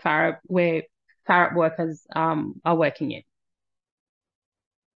of the FARAP where FARAP workers are working in.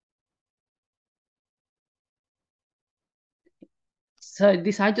 So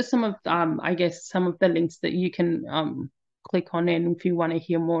these are just some of I guess some of the links that you can click on in if you want to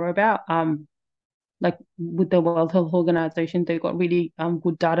hear more about. Like with the World Health Organization, they've got really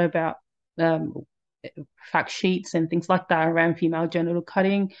good data about fact sheets and things like that around female genital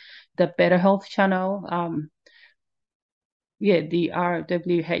cutting. The Better Health channel, the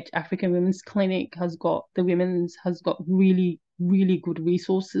RWH African Women's Clinic has got really, really good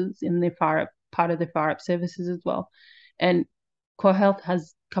resources in their FARAP, part of the FARAP services as well. And Core Health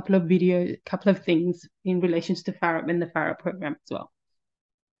has a couple of things in relation to FARAP and the FARAP program as well.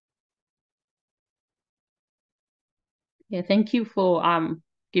 Yeah, thank you for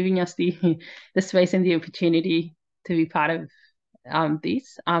giving us the space and the opportunity to be part of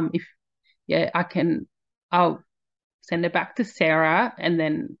this. I'll send it back to Sarah, and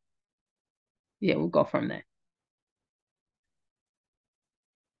then we'll go from there.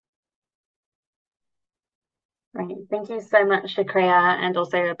 Great. Thank you so much, Shakriya, and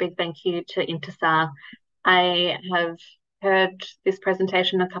also a big thank you to Intisar. I have heard this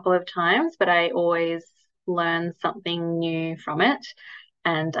presentation a couple of times, but I always learn something new from it,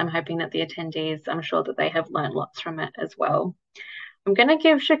 and I'm hoping that the attendees, I'm sure that they have learned lots from it as well. I'm going to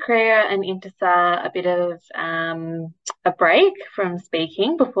give Shakriya and Intisar a bit of a break from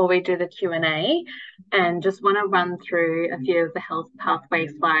speaking before we do the Q&A, and just want to run through a few of the health pathway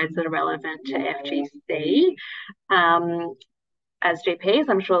slides that are relevant to FGC. As GPs,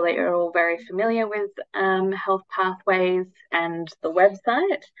 I'm sure that you're all very familiar with health pathways and the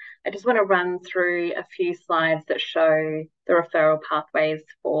website. I just want to run through a few slides that show the referral pathways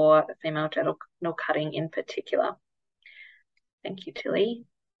for female genital cutting in particular. Thank you, Tilly.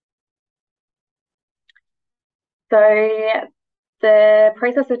 So the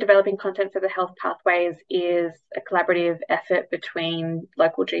process of developing content for the health pathways is a collaborative effort between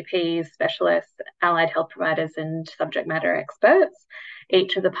local GPs, specialists, allied health providers, and subject matter experts.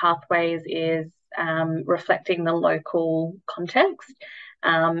 Each of the pathways is reflecting the local context,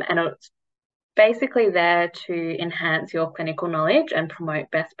 and it's basically there to enhance your clinical knowledge and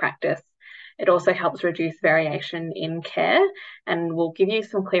promote best practice. It also helps reduce variation in care and will give you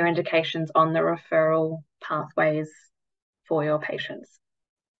some clear indications on the referral pathways for your patients.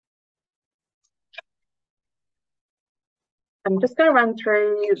 I'm just going to run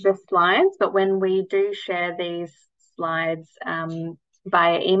through the slides, but when we do share these slides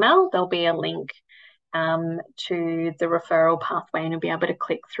via email, there'll be a link to the referral pathway, and you'll be able to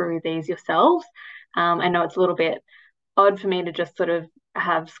click through these yourselves. I know it's a little bit odd for me to just sort of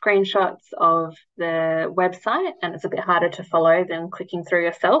have screenshots of the website, and it's a bit harder to follow than clicking through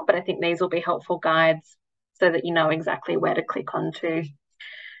yourself, but I think these will be helpful guides so that you know exactly where to click onto.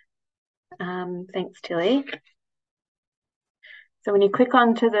 Thanks, Tilly. So when you click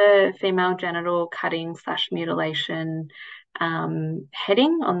onto the female genital cutting/mutilation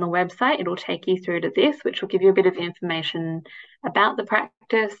heading on the website, it'll take you through to this, which will give you a bit of information about the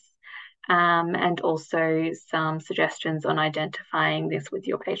practice and also some suggestions on identifying this with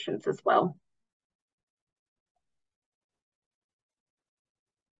your patients as well.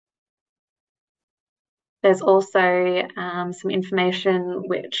 There's also some information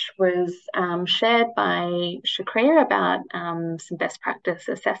which was shared by Shakriya about some best practice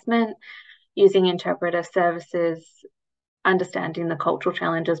assessment, using interpreter services, understanding the cultural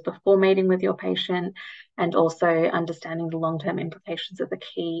challenges before meeting with your patient, and also understanding the long-term implications of the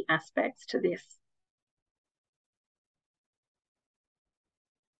key aspects to this.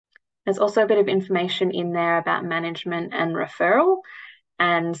 There's also a bit of information in there about management and referral,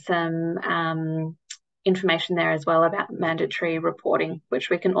 and some information there as well about mandatory reporting, which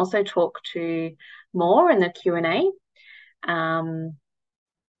we can also talk to more in the Q&A.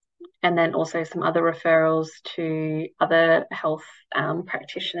 And then also some other referrals to other health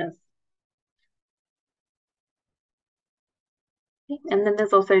practitioners. And then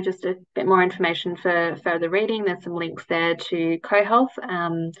there's also just a bit more information for further reading. There's some links there to CoHealth.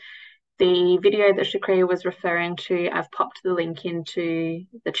 The video that Shakriya was referring to, I've popped the link into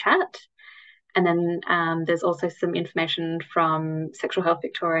the chat. And then there's also some information from Sexual Health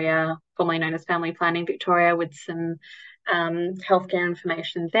Victoria, formerly known as Family Planning Victoria, with some healthcare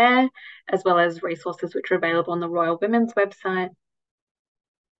information there, as well as resources which are available on the Royal Women's website.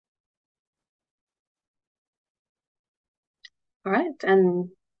 All right, and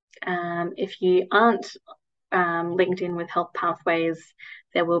if you aren't linked in with Health Pathways,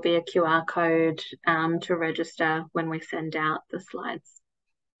 there will be a QR code to register when we send out the slides.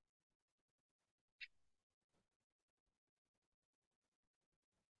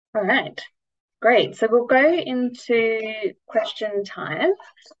 All right, great. So we'll go into question time.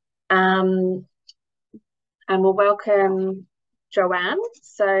 And we'll welcome Joanne.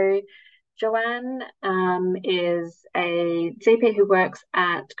 So Joanne is a GP who works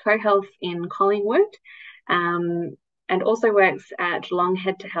at CoHealth in Collingwood and also works at Geelong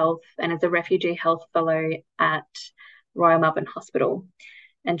Head to Health and is a refugee health fellow at Royal Melbourne Hospital.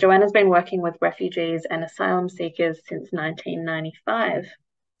 And Joanne has been working with refugees and asylum seekers since 1995.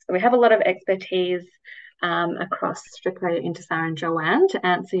 So we have a lot of expertise across Shakriya, Intisar and Joanne to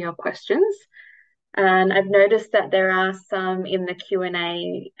answer your questions. And I've noticed that there are some in the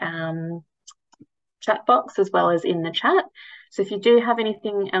Q&A chat box as well as in the chat. So if you do have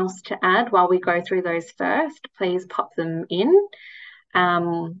anything else to add while we go through those first, please pop them in.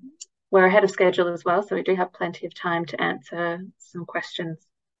 We're ahead of schedule as well, so we do have plenty of time to answer some questions.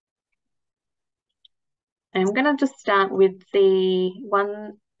 I'm going to just start with the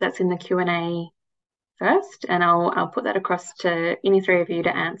one that's in the Q&A first, and I'll put that across to any three of you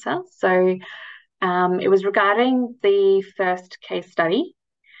to answer. So it was regarding the first case study,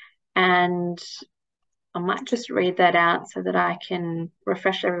 and I might just read that out so that I can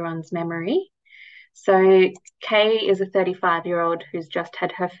refresh everyone's memory. So Kay is a 35-year-old who's just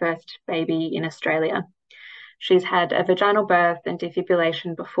had her first baby in Australia. She's had a vaginal birth and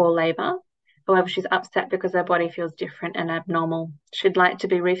defibrillation before labour. However, she's upset because her body feels different and abnormal. She'd like to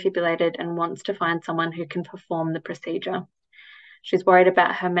be refibrillated and wants to find someone who can perform the procedure. She's worried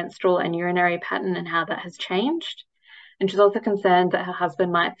about her menstrual and urinary pattern and how that has changed. And she's also concerned that her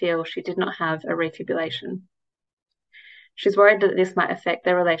husband might feel she did not have a refibrillation. She's worried that this might affect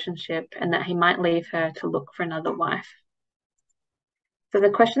their relationship and that he might leave her to look for another wife. So the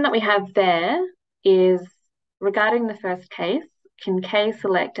question that we have there is, regarding the first case, can Kay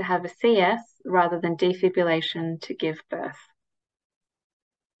select to have a CS rather than defibrillation to give birth?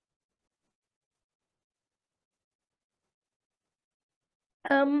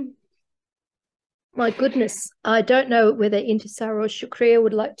 My goodness, I don't know whether Intisar or Shakriya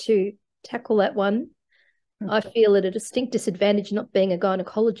would like to tackle that one. Okay. I feel at a distinct disadvantage not being a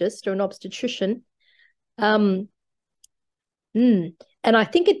gynecologist or an obstetrician. And I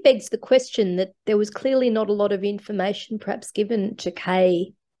think it begs the question that there was clearly not a lot of information perhaps given to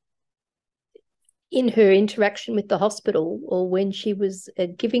Kay in her interaction with the hospital or when she was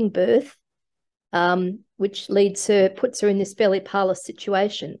giving birth, which puts her in this fairly parlous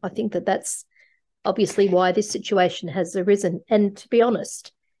situation. I think that that's obviously why this situation has arisen. And to be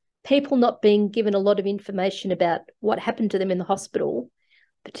honest, people not being given a lot of information about what happened to them in the hospital,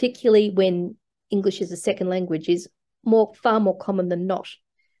 particularly when English is a second language, is far more common than not.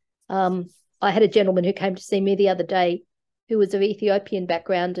 I had a gentleman who came to see me the other day who was of Ethiopian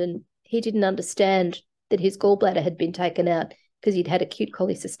background, and he didn't understand that his gallbladder had been taken out because he'd had acute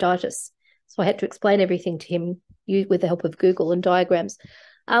cholecystitis. So I had to explain everything to him with the help of Google and diagrams.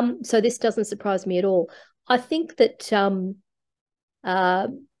 So this doesn't surprise me at all. I think that I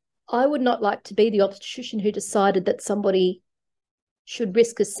would not like to be the obstetrician who decided that somebody should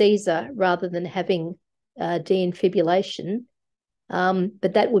risk a Caesar rather than having de-infibulation.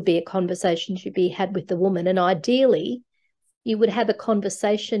 But that would be a conversation to be had with the woman. And ideally, you would have a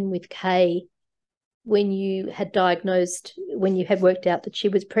conversation with Kay when you had worked out that she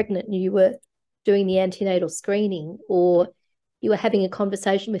was pregnant and you were doing the antenatal screening, or you were having a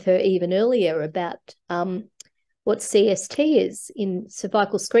conversation with her even earlier about what CST is in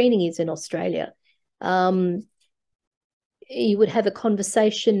cervical screening is in Australia. You would have a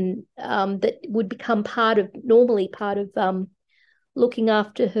conversation that would become normally part of looking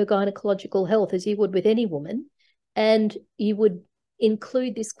after her gynecological health, as you would with any woman. And you would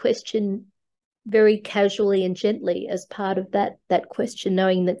include this question very casually and gently as part of that question,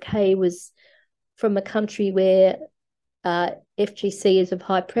 knowing that Kay was from a country where FGC is of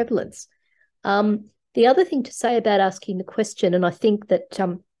high prevalence. The other thing to say about asking the question, and I think that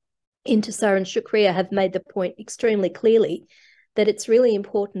Intisar and Shukriya have made the point extremely clearly, that it's really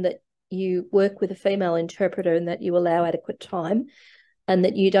important that you work with a female interpreter and that you allow adequate time, and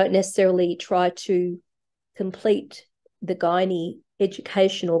that you don't necessarily try to complete the gynae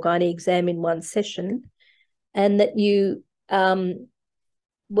education or gynae exam in one session, and that you,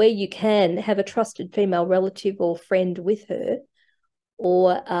 where you can, have a trusted female relative or friend with her,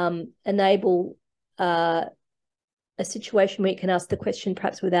 or enable a situation where you can ask the question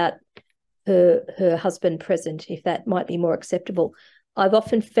perhaps without her husband present, if that might be more acceptable. I've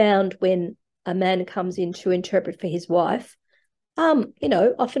often found when a man comes in to interpret for his wife,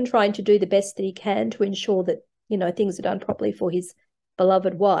 often trying to do the best that he can to ensure that, things are done properly for his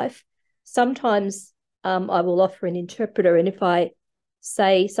beloved wife. Sometimes I will offer an interpreter, and if I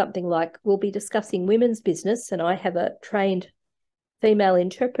say something like, we'll be discussing women's business, and I have a trained female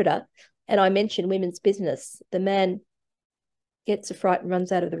interpreter, and I mention women's business, the man gets a fright and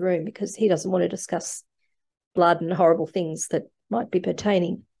runs out of the room because he doesn't want to discuss blood and horrible things that might be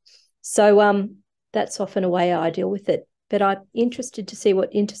pertaining. So that's often a way I deal with it. But I'm interested to see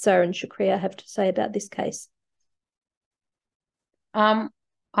what Intisar and Shukriya have to say about this case. I'm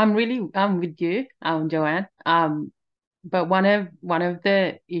with you, Joanne. But one of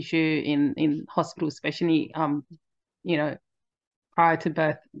the issue in hospital, especially prior to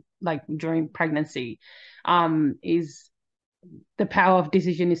birth, like during pregnancy, is the power of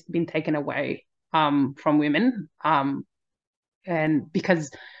decision is being taken away from women, and because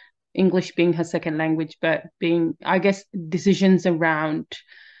English being her second language, but being, I guess, decisions around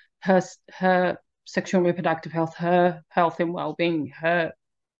her sexual and reproductive health, her health and well-being, her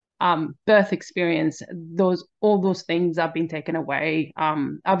birth experience, all those things have been taken away.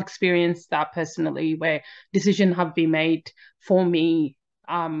 I've experienced that personally, where decisions have been made for me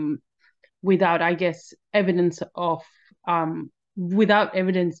without, I guess, without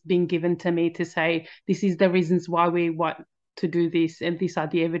evidence being given to me to say, this is the reasons why we want to do this, and these are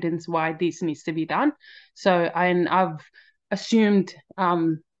the evidence why this needs to be done. So I've assumed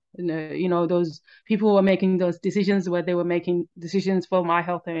those people who were making those decisions, where they were making decisions for my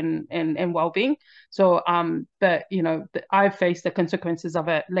health and well-being. So but I faced the consequences of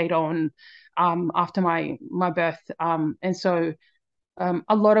it later on after my birth, and so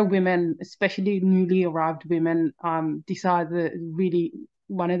a lot of women, especially newly arrived women, decide that really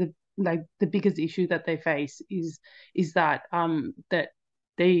one of the biggest issue that they face is that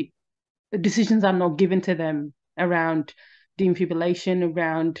decisions are not given to them around defibrillation,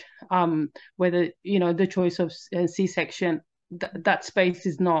 around whether the choice of C-section, that space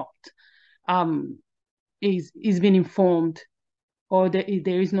is not is being informed, or there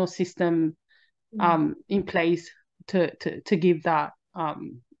is no system in place to give that. I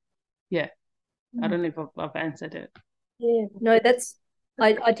don't know if I've answered it. Yeah, no,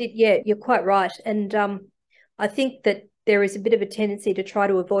 I did. Yeah, you're quite right. And I think that there is a bit of a tendency to try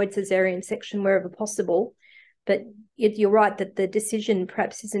to avoid cesarean section wherever possible. But you're right that the decision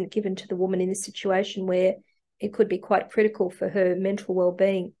perhaps isn't given to the woman in this situation, where it could be quite critical for her mental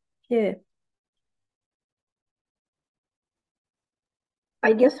well-being. Yeah.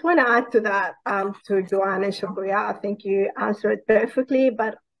 I just want to add to that, to Joanne and Shukriya. I think you answered perfectly,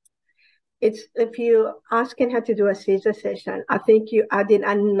 but it's, if you asking her to do a Caesar session, I think you added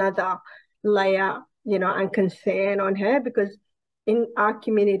another layer, and concern on her, because in our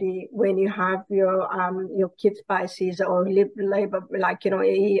community, when you have your kids by Caesar or labor,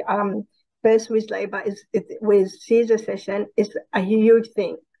 birth with labor, with Caesar session is a huge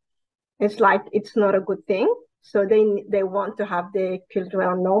thing. It's like, it's not a good thing. So they want to have their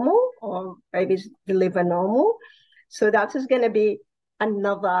children normal, or babies deliver normal. So that is going to be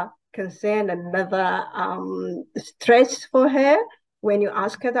another concern, another stress for her when you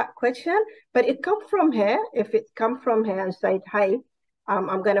ask her that question. But it comes from her. If it comes from her and said, hey,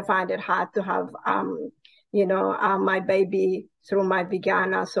 I'm going to find it hard to have, my baby through my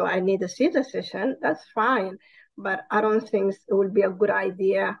vagina, so I need a C-section, that's fine. But I don't think it would be a good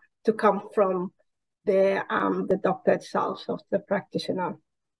idea to come from the doctor itself, of the practitioner.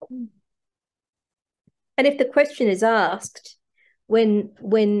 And if the question is asked when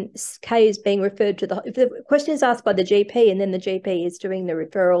Kay is being referred to if the question is asked by the GP and then the GP is doing the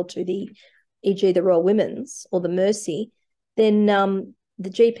referral to the, e.g. the Royal Women's or the Mercy, then the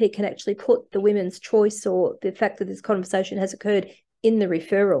GP can actually put the women's choice or the fact that this conversation has occurred in the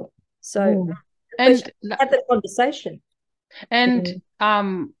referral. So and have the conversation. And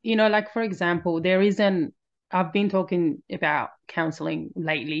like for example, I've been talking about counseling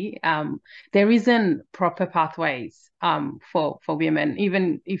lately. There isn't proper pathways for women,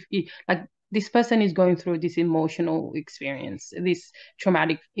 even if like this person is going through this emotional experience, this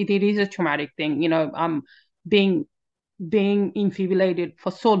traumatic. It is a traumatic thing, being infibulated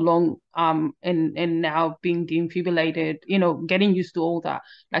for so long, and now being defibrillated, getting used to all that,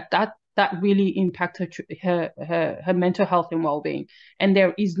 like that really impacts her mental health and well-being. And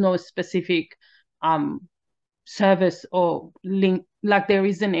there is no specific service or link, like there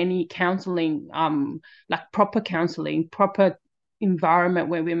isn't any counseling, like proper counseling, proper environment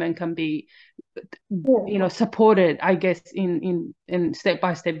where women can be supported, I guess, in step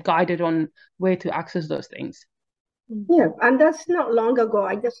by step, guided on where to access those things. Yeah, and that's not long ago.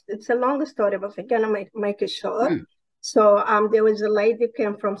 I guess it's a longer story, but I'm gonna make it short. So there was a lady who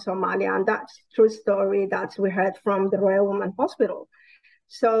came from Somalia, and that's true story that we heard from the Royal Women's Hospital.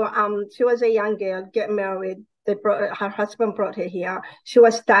 So she was a young girl, get married. Her husband brought her here. She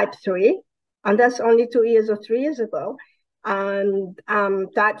was type 3, and that's only 2 years or 3 years ago. And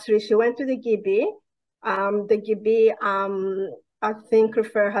type 3, she went to the GB. The GB, I think,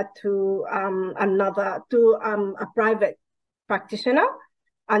 referred her to a private practitioner.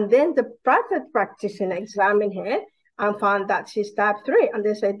 And then the private practitioner examined her and found that she's type 3. And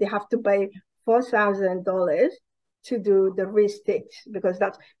they said they have to pay $4,000 to do the re-stitch, because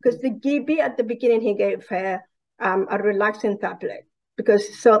the GB at the beginning, he gave her a relaxing tablet because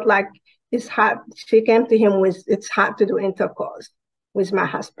she felt like it's hard. She came to him with, it's hard to do intercourse with my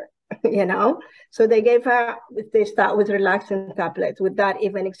husband, So they start with relaxing tablets without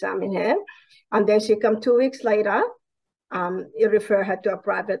even examining her. And then she come 2 weeks later, you refer her to a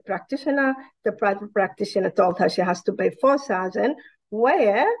private practitioner. The private practitioner told her she has to pay $4,000,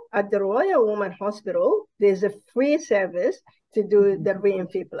 where at the Royal Women's Hospital, there's a free service to do the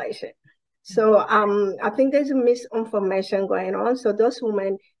re-infibulation. So I think there's a misinformation going on. So those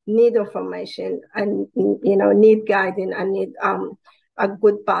women need information and, need guiding and need a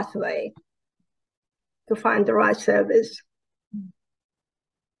good pathway to find the right service.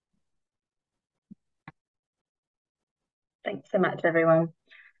 Thanks so much, everyone.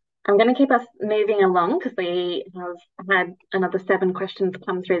 I'm going to keep us moving along because we have had another 7 questions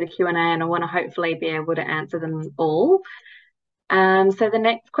come through the Q&A, and I want to hopefully be able to answer them all. So the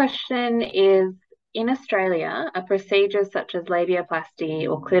next question is, in Australia, are procedures such as labiaplasty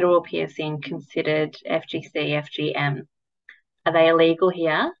or clitoral piercing considered FGC, FGM? Are they illegal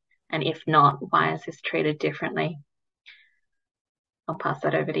here? And if not, why is this treated differently? I'll pass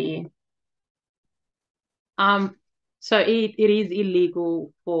that over to you. So it is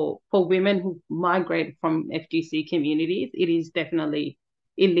illegal for women who migrate from FGC communities. It is definitely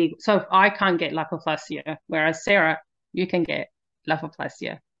illegal. So I can't get lapoplastia, whereas Sarah, you can get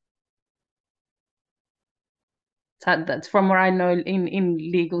lapoplastia. So that's from what I know in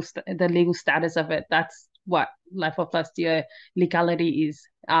the legal status of it. That's what lapoplastia legality is.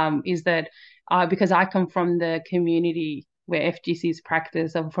 Is that because I come from the community where FGC is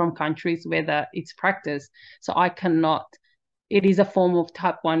practiced, and from countries where it's practiced, so I cannot. It is a form of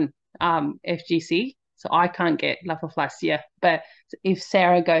type 1 FGC, so I can't get lapoplastia. But if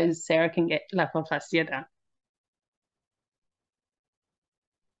Sarah goes, Sarah can get lapoplastia done.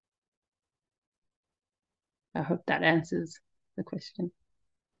 I hope that answers the question.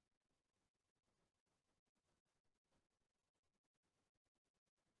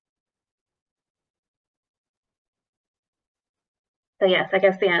 So yes, I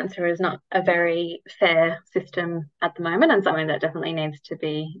guess the answer is not a very fair system at the moment, and something that definitely needs to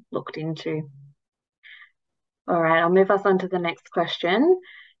be looked into. All right, I'll move us on to the next question.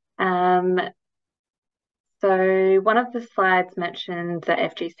 So one of the slides mentions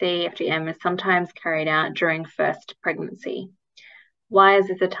that FGC, FGM is sometimes carried out during first pregnancy. Why is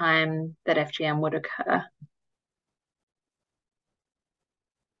this a time that FGM would occur?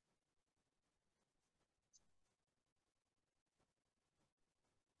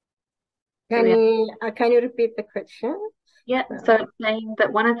 Can you repeat the question? Yeah, so it's saying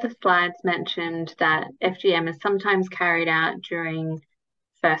that one of the slides mentioned that FGM is sometimes carried out during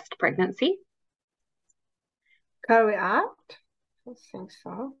first pregnancy. Carry out? I think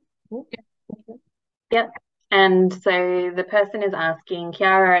so. Yep. And so the person is asking,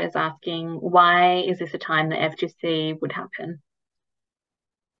 Kiara is asking, why is this a time that FGC would happen?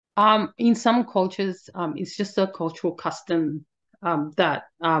 In some cultures, it's just a cultural custom that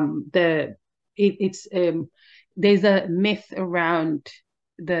there's a myth around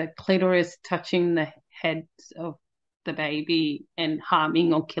the clitoris touching the heads of the baby and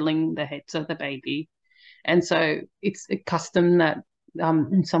harming or killing the heads of the baby. And so it's a custom that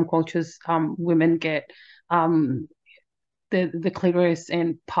in some cultures women get the clitoris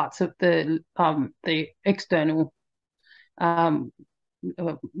and parts of the external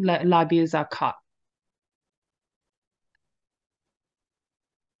labias are cut.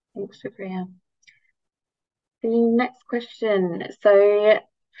 Thanks, Shukriya. The next question. So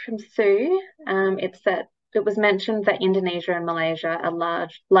from Sue, it was mentioned that Indonesia and Malaysia are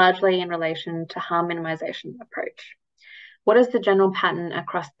largely in relation to harm minimization approach. What is the general pattern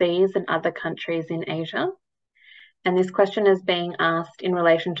across these and other countries in Asia? And this question is being asked in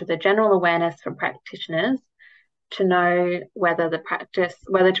relation to the general awareness for practitioners to know whether to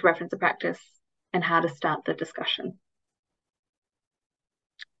reference the practice and how to start the discussion.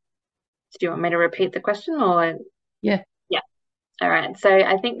 Do you want me to repeat the question or? Yeah. Yeah. All right. So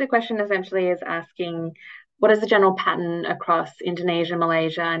I think the question essentially is asking, what is the general pattern across Indonesia,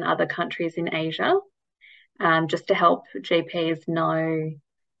 Malaysia, and other countries in Asia? Just to help GPs know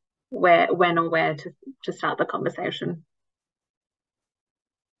when or where to start the conversation.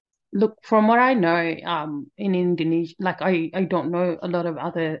 Look, from what I know, in Indonesia, like I don't know a lot of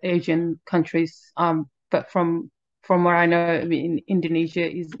other Asian countries, but from what I know, in Indonesia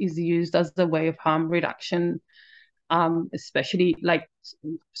is used as the way of harm reduction, especially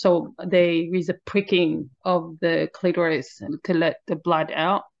so there is a pricking of the clitoris to let the blood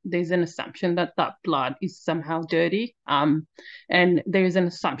out. There's an assumption that blood is somehow dirty, and there is an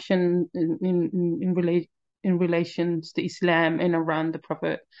assumption in relation to Islam and around the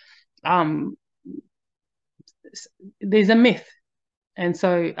Prophet. There's a myth, and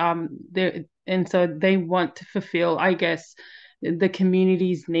so they want to fulfill, I guess, the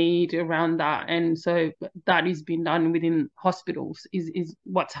community's need around that, and so that is being done within hospitals is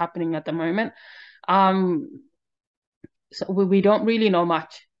what's happening at the moment. So we don't really know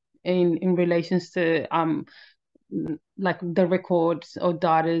much in relations to like the records or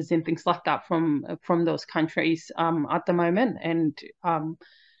data and things like that from those countries at the moment, and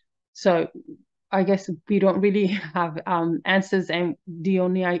so I guess we don't really have answers, and the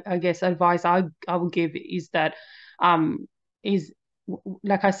only I guess advice I will give is that is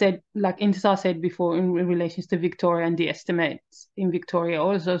like I said, like Intisar said before, in relations to Victoria and the estimates in Victoria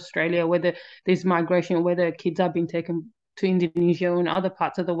or also Australia, whether there's migration, whether kids are being taken to Indonesia and other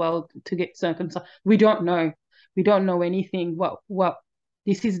parts of the world to get circumcised. We don't know anything. What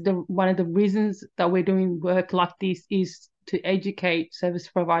this is one of the reasons that we're doing work like this is to educate service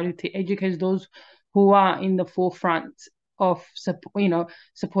providers, to educate those who are in the forefront of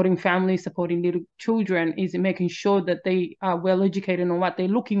supporting families, supporting little children, is making sure that they are well educated on what they're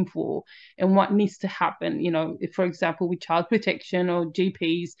looking for and what needs to happen. If, for example, with child protection or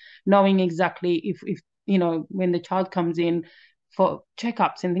GPs, knowing exactly if when the child comes in for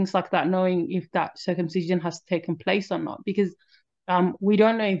checkups and things like that, knowing if that circumcision has taken place or not, because we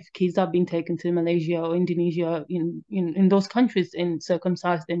don't know if kids have been taken to Malaysia or Indonesia in those countries and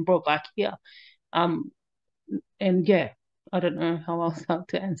circumcised and brought back here. And yeah, I don't know how else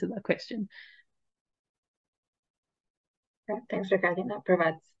to answer that question. Right, thanks, Rick. I think that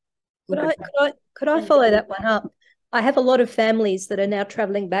provides. Could I follow that one up? I have a lot of families that are now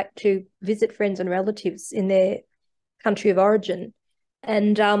travelling back to visit friends and relatives in their country of origin,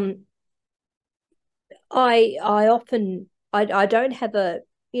 and I often don't have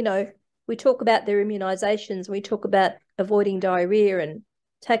we talk about their immunisations, we talk about avoiding diarrhoea and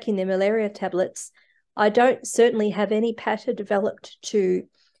taking their malaria tablets. I don't certainly have any pattern developed to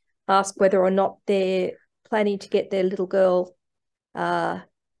ask whether or not they're planning to get their little girl have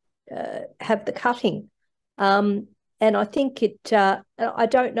the cutting. And I think I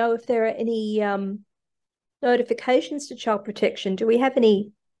don't know if there are any notifications to child protection. Do we have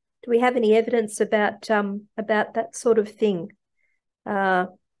any evidence about that sort of thing?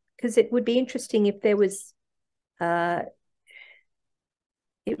 Because it would be interesting if there was.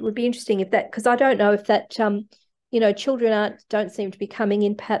 It would be interesting if that, because I don't know if that children don't seem to be coming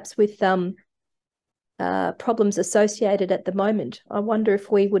in perhaps with problems associated at the moment. I wonder if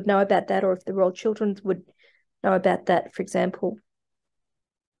we would know about that, or if the Royal Children's would know about that, for example.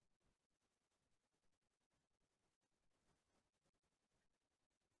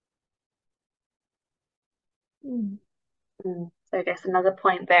 So I guess another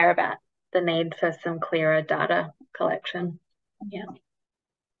point there about the need for some clearer data collection. Yeah.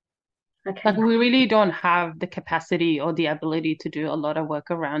 Okay. Like, we really don't have the capacity or the ability to do a lot of work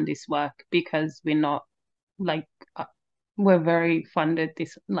around this work, because we're not, like, we're very funded.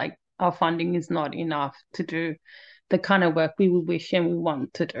 Like, our funding is not enough to do the kind of work we would wish and we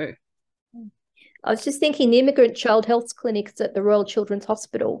want to do. I was just thinking, the immigrant child health clinics at the Royal Children's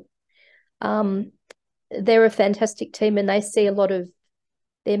Hospital, they're a fantastic team, and they see a lot of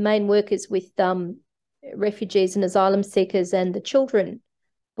their main workers with refugees and asylum seekers, and the children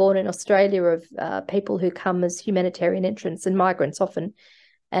born in Australia of people who come as humanitarian entrants and migrants often.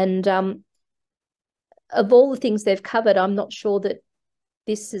 And of all the things they've covered, I'm not sure that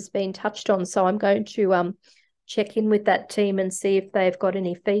this has been touched on. So I'm going to check in with that team and see if they've got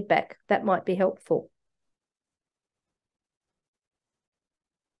any feedback. That might be helpful.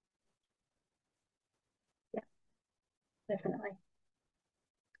 Yeah, definitely.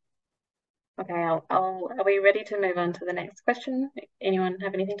 Okay, are we ready to move on to the next question? Anyone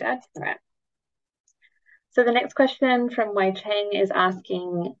have anything to add? All right. So the next question from Wei Cheng is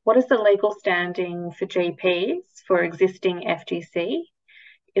asking, what is the legal standing for GPs for existing FGC?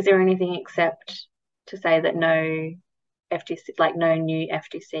 Is there anything except to say that no FGC, like no new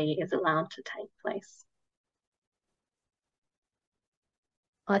FGC is allowed to take place?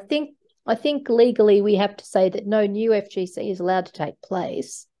 I think legally we have to say that no new FGC is allowed to take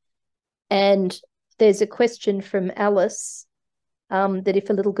place. And there's a question from Alice that if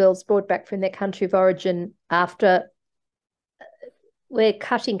a little girl's brought back from their country of origin after where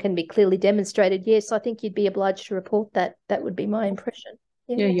cutting can be clearly demonstrated, yes, I think you'd be obliged to report that. That would be my impression.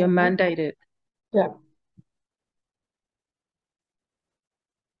 Yeah, you're mandated. Yeah.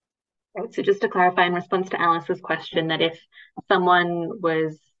 So just to clarify, in response to Alice's question, that if someone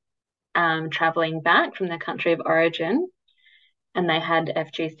was traveling back from their country of origin and they had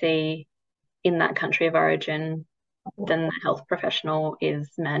FGC in that country of origin, then the health professional is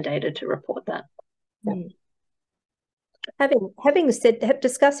mandated to report that. Yeah.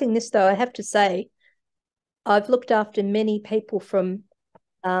 Discussing this though, I have to say, I've looked after many people from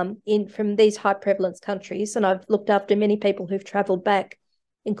these high prevalence countries, and I've looked after many people who've travelled back,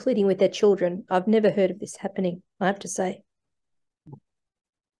 including with their children. I've never heard of this happening, I have to say.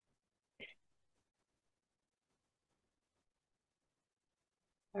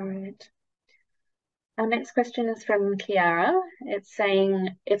 All right. Our next question is from Kiara. It's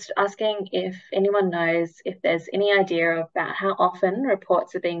asking if anyone knows if there's any idea about how often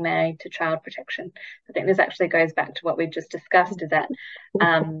reports are being made to child protection. I think this actually goes back to what we just discussed, is that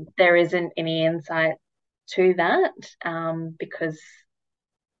there isn't any insight to that because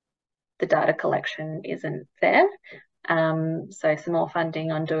the data collection isn't there. So some more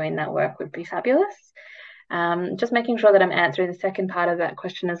funding on doing that work would be fabulous. Just making sure that I'm answering the second part of that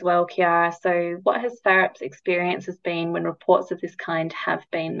question as well, Kiara. So what has FARAP's experiences been when reports of this kind have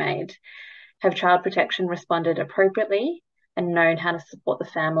been made? Have child protection responded appropriately and known how to support the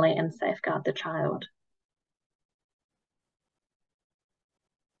family and safeguard the child?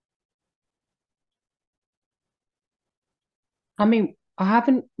 I mean, I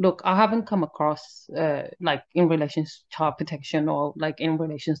haven't come across like in relation to child protection or like in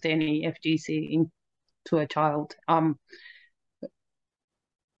relation to any FGC to a child.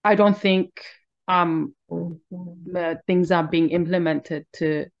 I don't think things are being implemented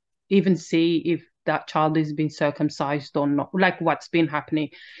to even see if that child is being circumcised or not, like what's been happening.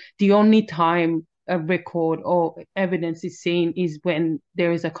 The only time a record or evidence is seen is when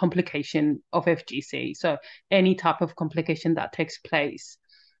there is a complication of FGC. So any type of complication that takes place,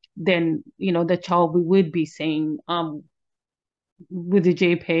 then, the child we would be seeing with the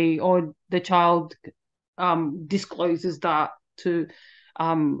GP, or the child discloses that to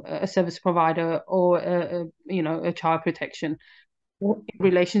a service provider or a child protection. In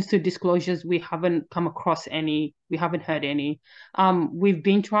relation to disclosures, we haven't come across any. We haven't heard any. We've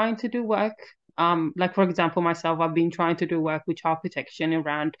been trying to do work. Like, for example, myself, I've been trying to do work with child protection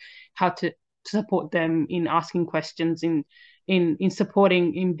around how to support them in asking questions, in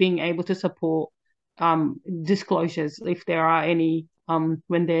supporting, in being able to support disclosures if there are any,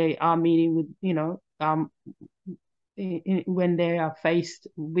 when they are meeting with, when they are faced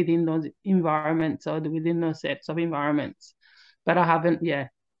within those environments or within those sets of environments. But I haven't, yeah.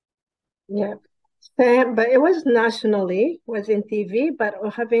 Yeah. Same, but it was nationally, was in TV, but I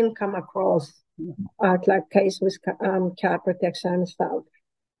haven't come across like case with child protection stuff.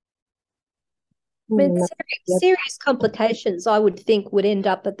 I mean, Mm, serious complications, I would think, would end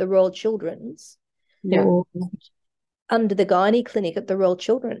up at the Royal Children's. Yeah. Under the gynae clinic at the Royal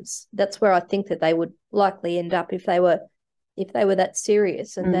Children's. That's where I think that they would likely end up if they were that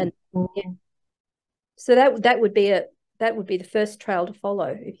serious. And then so that would be the first trail to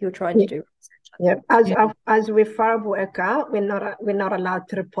follow if you're trying to do research. Yeah, as with farm worker, we're not allowed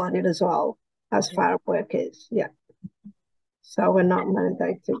to report it as well as farm workers. Yeah, so we're not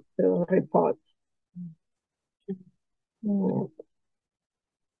mandated to report.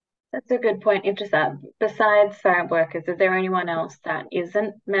 That's a good point. If just that, besides farm workers, is there anyone else that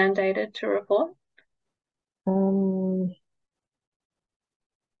isn't mandated to report? No.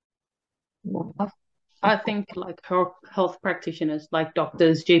 I think like health practitioners, like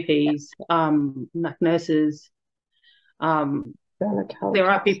doctors, GPs, like nurses. There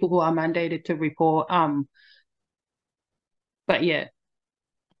are people who are mandated to report. But yeah.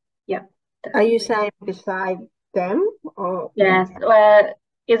 Yeah. Are you saying beside them or? Yes.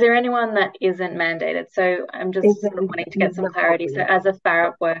 Is there anyone that isn't mandated? So I'm just sort of wanting to get some clarity. So as a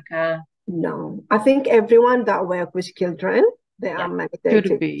FARAP worker. No, I think everyone that work with children, they are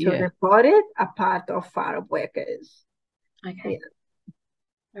mandated to report it, a part of FARAP workers. Okay.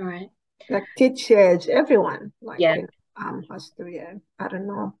 Yeah. All right. Like teachers, everyone, like has to, I don't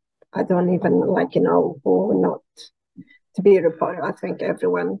know. I don't even who not to be reported. I think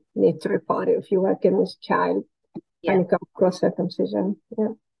everyone needs to report it if you're working with child and you come across circumcision. Yeah.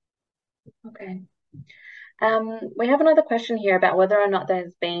 Okay. We have another question here about whether or not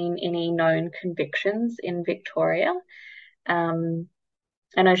there's been any known convictions in Victoria. I know,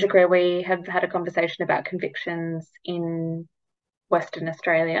 Shakira, we have had a conversation about convictions in Western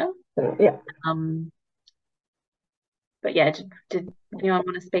Australia. Yeah. But yeah, did anyone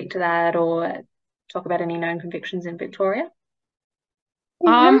want to speak to that or talk about any known convictions in Victoria?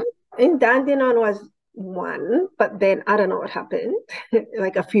 In Dandenong was one, but then I don't know what happened,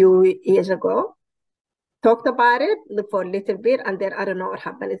 like a few years ago. Talked about it for a little bit, and then I don't know what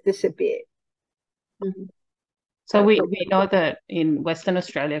happened. It disappeared. So we know that in Western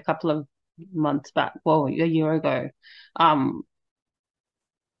Australia, a couple of months back, well, a year ago,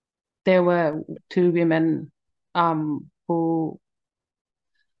 there were two women who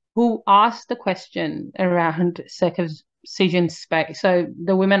asked the question around circumcision space. So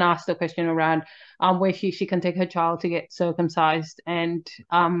the women asked the question around where she can take her child to get circumcised, and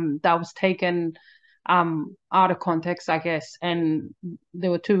that was taken out of context, I guess. And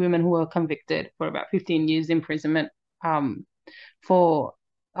there were two women who were convicted for about 15 years imprisonment for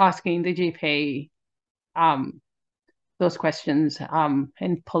asking the GP those questions,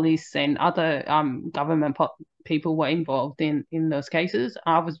 and police and other government people were involved in those cases.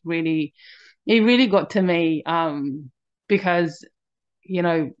 It really got to me because,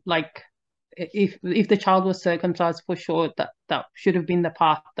 like if the child was circumcised, for sure that should have been the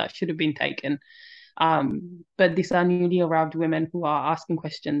path that should have been taken. But these are newly arrived women who are asking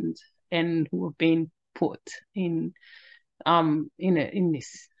questions and who have been put in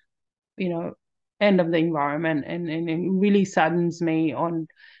this, end of the environment, and it really saddens me on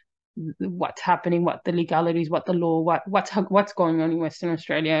what's happening, what the legalities, what the law, what's going on in Western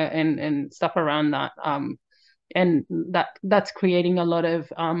Australia and stuff around that. And that's creating a lot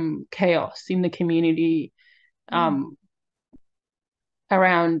of chaos in the community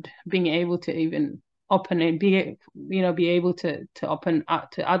around being able to even open and be able to open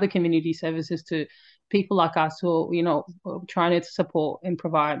up to other community services to people like us who are trying to support and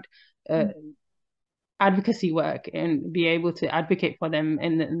provide advocacy work and be able to advocate for them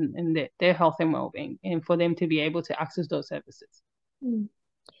and their health and well-being, and for them to be able to access those services.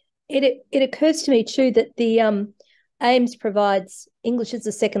 It occurs to me too that the AIMS provides English as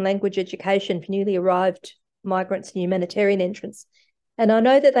a second language education for newly arrived migrants and humanitarian entrants, and I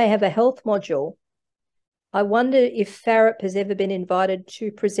know that they have a health module. I wonder if FARAP has ever been invited to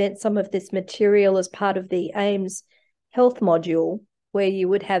present some of this material as part of the AIMS health module, where you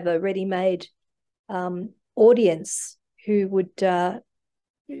would have a ready-made audience who would at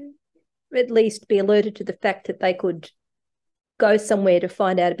least be alerted to the fact that they could go somewhere to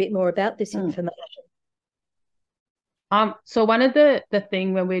find out a bit more about this information. So one of the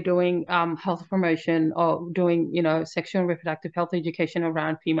thing when we're doing health promotion or doing sexual and reproductive health education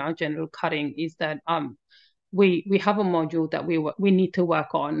around female genital cutting is that we have a module that we need to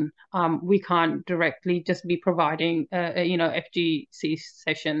work on. We can't directly just be providing FGC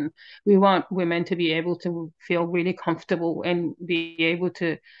session. We want women to be able to feel really comfortable and be able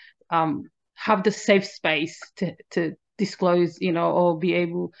to have the safe space to disclose, or be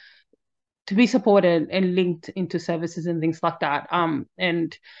able to be supported and linked into services and things like that.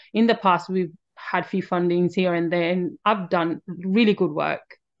 And in the past, we've had few fundings here and there, and I've done really good work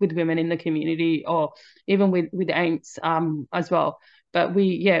with women in the community, or even with AIMS as well. But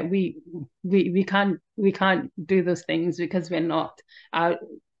we can't do those things because we're not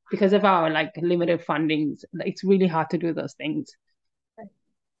because of our like limited fundings. It's really hard to do those things.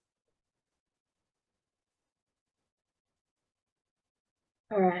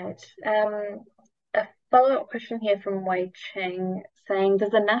 All right. A follow-up question here from Wei Cheng saying,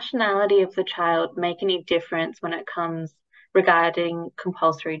 does the nationality of the child make any difference when it comes regarding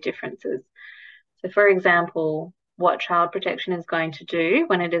compulsory differences? So, for example, what child protection is going to do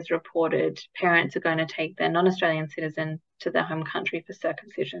when it is reported parents are going to take their non-Australian citizen to their home country for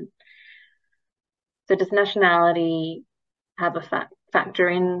circumcision. So does nationality have a factor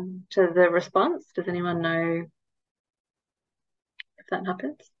in to the response? Does anyone know if that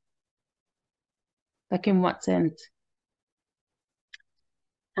happens? Like in what sense?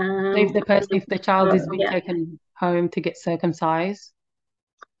 If the child is being taken home to get circumcised,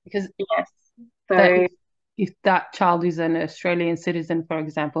 because yes, so if that child is an Australian citizen, for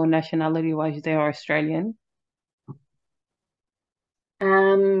example, nationality-wise, they are Australian.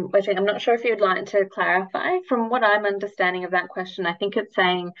 Wait, I'm not sure if you'd like to clarify. From what I'm understanding of that question, I think it's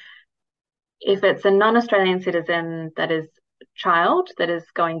saying if it's a non-Australian citizen that is child that is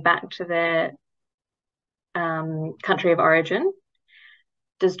going back to their country of origin,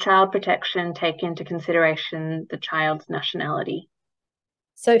 does child protection take into consideration the child's nationality?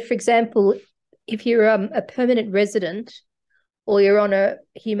 So, for example, if you're a permanent resident or you're on a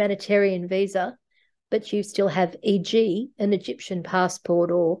humanitarian visa, but you still have, e.g., an Egyptian passport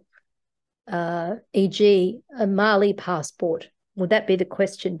or, e.g., a Mali passport, would that be the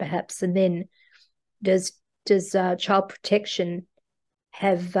question perhaps? And then does child protection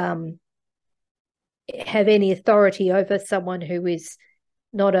have any authority over someone who is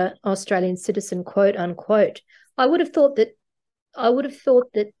not an Australian citizen, quote unquote? I would have thought that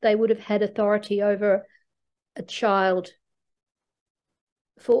they would have had authority over a child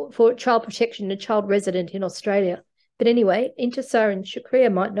for child protection, a child resident in Australia. But anyway, Intisar and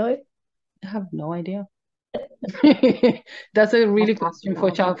Shukriya might know. I have no idea. That's a really good question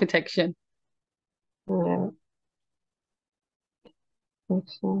for child protection. Yeah. We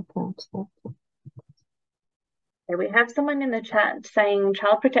have someone in the chat saying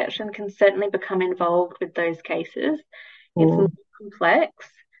child protection can certainly become involved with those cases. It's more complex,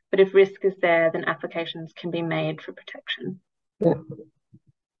 but if risk is there, then applications can be made for protection. Yeah.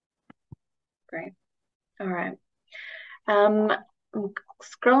 Great. All right.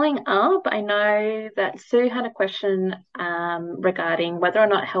 Scrolling up, I know that Sue had a question regarding whether or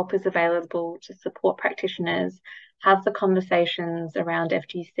not help is available to support practitioners have the conversations around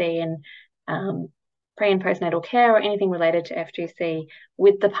FGC and pre and postnatal care or anything related to FGC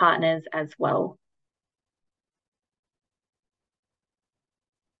with the partners as well.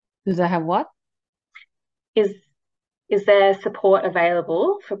 Does that have what? Is there support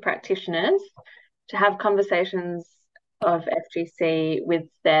available for practitioners to have conversations of FGC with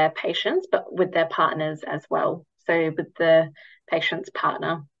their patients, but with their partners as well? So with the patient's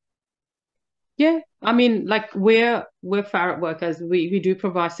partner. Yeah, I mean, like we're Farrett workers. We do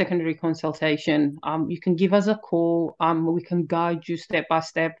provide secondary consultation. You can give us a call. We can guide you step by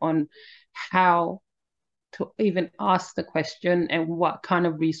step on how to even ask the question and what kind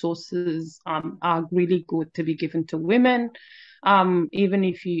of resources are really good to be given to women. Even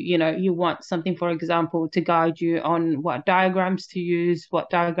if you want something, for example, to guide you on what diagrams to use, what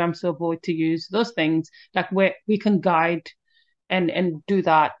diagrams to avoid to use, those things, like we can guide and do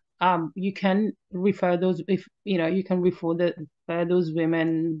that. You can refer those those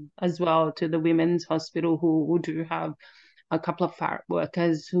women as well to the women's hospital who do have a couple of Farrett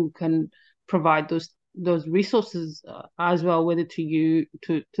workers who can provide those resources as well, whether to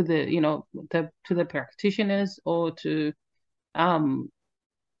the practitioners or to the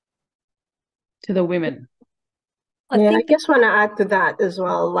women. I just want to add to that as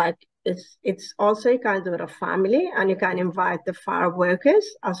well. Like it's also kind of a family, and you can invite the Farrett workers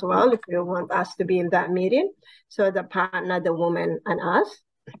as well if you want us to be in that meeting. So the partner, the woman, and us,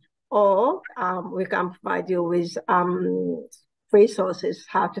 or we can provide you with resources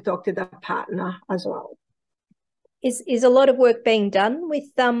how to talk to the partner as well. Is a lot of work being done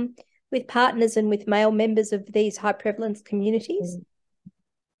with partners and with male members of these high prevalence communities?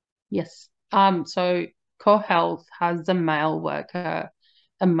 Yes. So Core Health has a male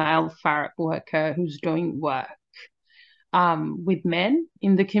Farrett worker who's doing work. with men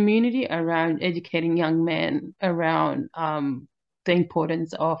in the community around educating young men around the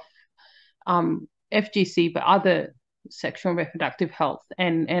importance of FGC, but other sexual and reproductive health,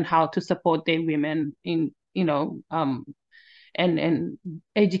 and how to support their women in, and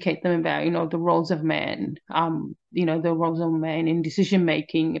educate them about, the roles of men, the roles of men in decision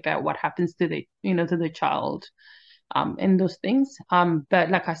making about what happens to the child, and those things. But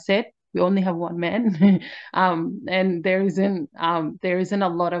like I said, we only have one man, and there isn't a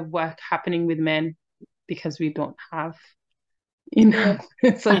lot of work happening with men because we don't have enough.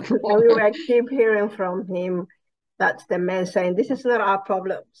 So And we keep hearing from him, that's the man saying, this is not our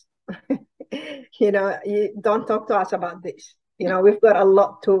problems. You don't talk to us about this. We've got a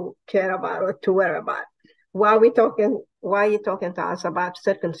lot to care about or to worry about. Why are you talking to us about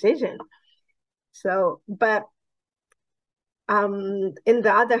circumcision? So, but in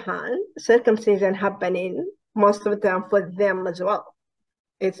the other hand, circumcision happening most of the time for them as well.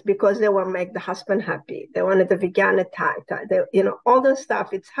 It's because they want to make the husband happy. They wanted the vagina tight. All those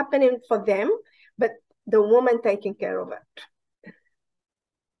stuff. It's happening for them, but the woman taking care of it.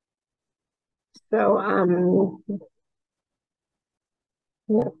 So,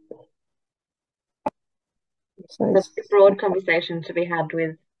 yeah. So That's a broad conversation to be had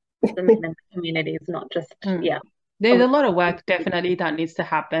with the men in the communities, not just, There's a lot of work definitely that needs to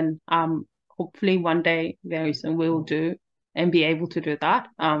happen. Hopefully one day very soon we will do and be able to do that.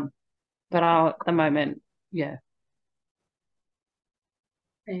 But at the moment, yeah.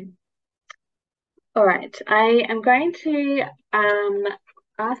 Okay. All right. I am going to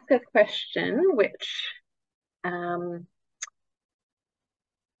ask a question which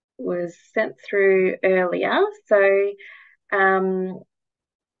was sent through earlier. So,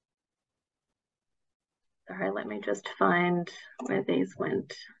 sorry, let me just find where these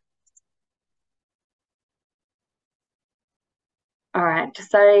went. All right.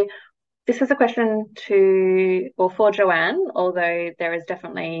 So this is a question for Joanne, although there is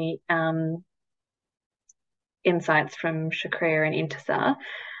definitely insights from Shakriya and Intisar.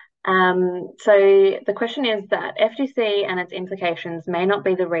 So the question is that FGC and its implications may not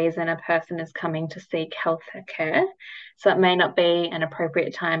be the reason a person is coming to seek health care, so it may not be an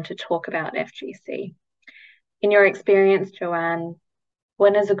appropriate time to talk about FGC. In your experience, Joanne,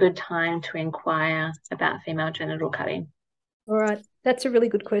 when is a good time to inquire about female genital cutting? All right, that's a really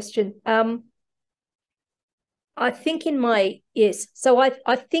good question. I think yes. So I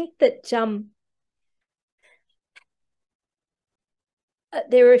think that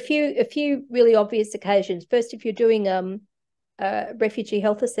there are a few really obvious occasions. First, if you're doing a refugee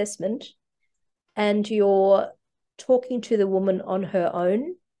health assessment and you're talking to the woman on her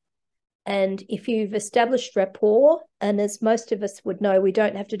own, and if you've established rapport, and as most of us would know, we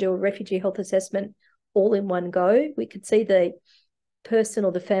don't have to do a refugee health assessment all in one go. We could see the person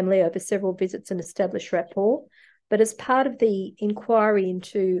or the family over several visits and establish rapport. But as part of the inquiry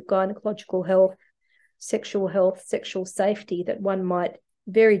into gynecological health, sexual safety that one might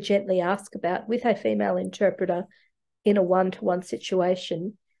very gently ask about with a female interpreter in a one-to-one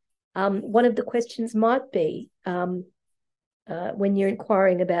situation, one of the questions might be when you're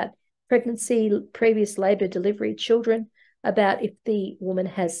inquiring about pregnancy, previous labour, delivery, children, about if the woman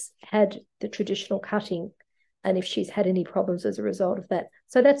has had the traditional cutting and if she's had any problems as a result of that.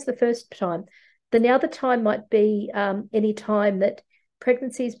 So that's the first time. The other time might be any time that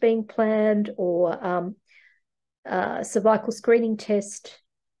pregnancy is being planned or cervical screening test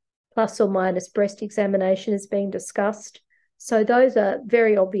plus or minus breast examination is being discussed. So those are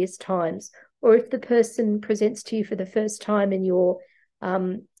very obvious times. Or if the person presents to you for the first time and you're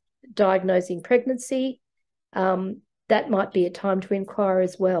diagnosing pregnancy, that might be a time to inquire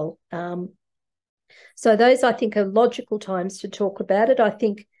as well. So those, I think, are logical times to talk about it. I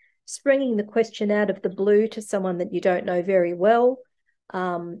think springing the question out of the blue to someone that you don't know very well,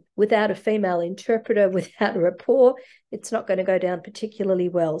 without a female interpreter, without a rapport, it's not going to go down particularly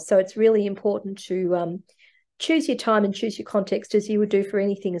well. So it's really important to choose your time and choose your context as you would do for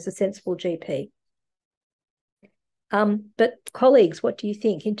anything as a sensible GP. But colleagues, what do you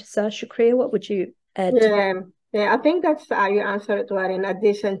think? Intisar, Shakriya, what would you add? Yeah, I think that's how you answered it well. In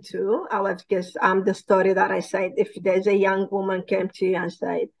addition to, I was just the story that I said, if there's a young woman came to you and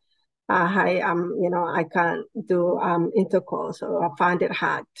said, hi, I can't do intercourse, or I find it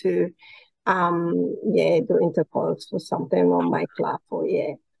hard to do intercourse or something on my club, or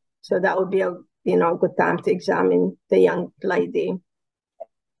so that would be a good time to examine the young lady.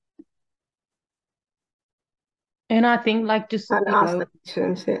 And I think like just and ask the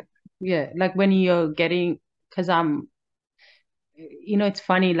questions, like when you're getting, because you know, it's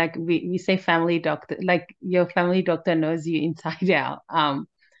funny, like we say family doctor, like your family doctor knows you inside out.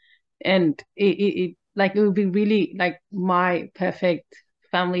 And like it would be really like my perfect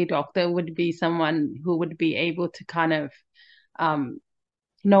family doctor would be someone who would be able to kind of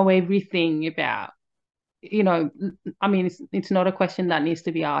know everything about, you know, I mean, it's not a question that needs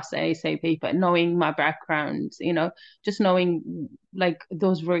to be asked ASAP, but knowing my background, you know, just knowing like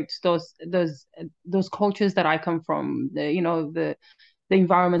those roots, those cultures that I come from, you know, the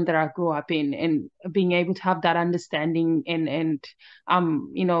environment that I grew up in, and being able to have that understanding, and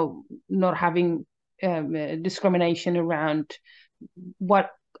you know, not having discrimination around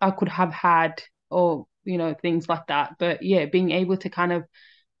what I could have had, or you know, things like that. But yeah, being able to kind of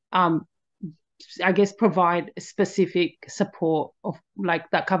I guess provide specific support of like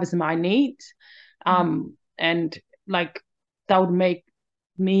that covers my needs, and like that would make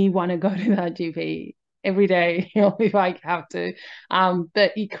me want to go to that GP every day, you know, if I have to.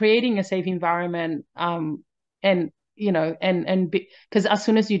 But creating a safe environment, and you know, and because as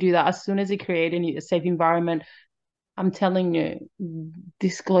soon as you do that, as soon as you create a safe environment, I'm telling you,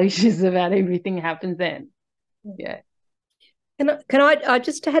 disclosures about everything happens then. Yeah. I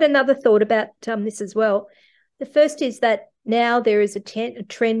just had another thought about this as well. The first is that now there is a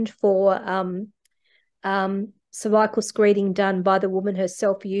trend for cervical screening done by the woman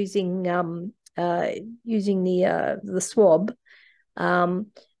herself using the swab,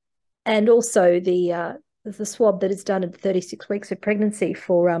 and also the swab that is done at 36 weeks of pregnancy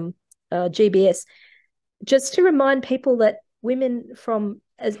for GBS. Just to remind people that women from,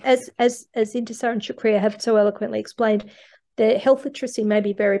 as Intisar and Shukriya have so eloquently explained, their health literacy may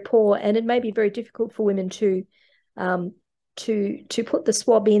be very poor, and it may be very difficult for women to put the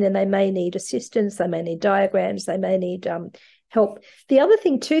swab in, and they may need assistance, they may need diagrams, they may need help. The other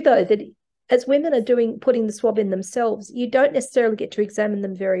thing too, though, that as women are putting the swab in themselves, you don't necessarily get to examine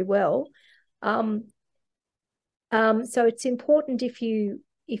them very well. So it's important if you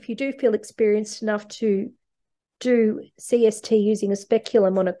do feel experienced enough to do CST using a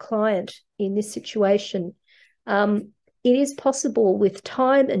speculum on a client in this situation, it is possible with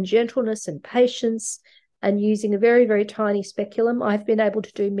time and gentleness and patience and using a very, very tiny speculum. I've been able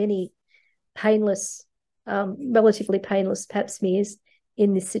to do many painless, relatively painless pap smears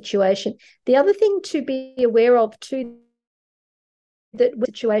in this situation. The other thing to be aware of too, that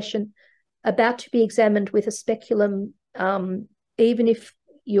situation about to be examined with a speculum, even if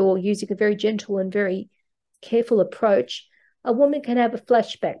you're using a very gentle and very careful approach, a woman can have a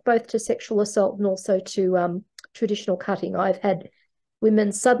flashback both to sexual assault and also to traditional cutting. I've had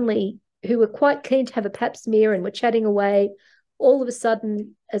women suddenly who were quite keen to have a pap smear and were chatting away, all of a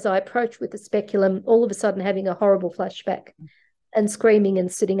sudden, as I approached with the speculum, all of a sudden having a horrible flashback and screaming and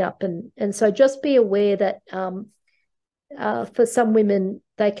sitting up. And so just be aware that for some women,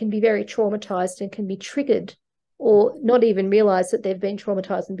 they can be very traumatized and can be triggered, or not even realize that they've been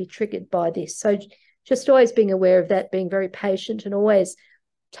traumatized and be triggered by this. So just always being aware of that, being very patient, and always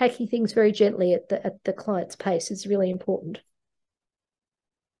taking things very gently at the client's pace is really important.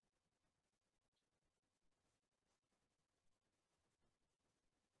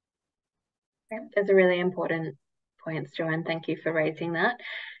 Those are really important points, Joanne. Thank you for raising that.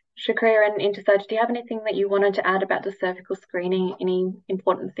 Shukriya and Intisar, do you have anything that you wanted to add about the cervical screening? Any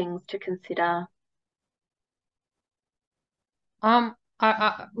important things to consider? I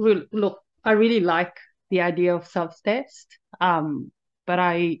really like the idea of self-test. But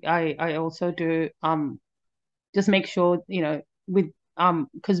I also do just make sure, you know, with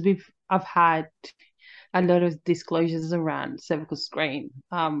because I've had a lot of disclosures around cervical screen,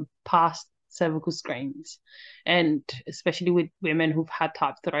 past cervical screens, and especially with women who've had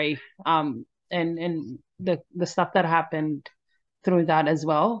type 3, and the stuff that happened through that as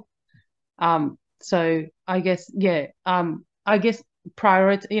well. So I guess, yeah, I guess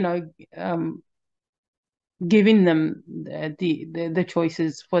priority, you know, giving them the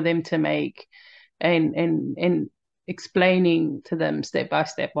choices for them to make, and explaining to them step by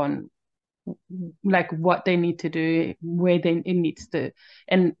step on like what they need to do, where it needs to,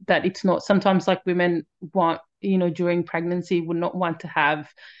 and that it's not, sometimes like women want, you know, during pregnancy would not want to have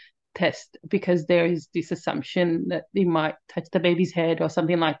test because there is this assumption that they might touch the baby's head or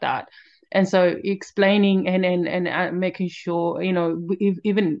something like that. And so explaining and making sure, you know,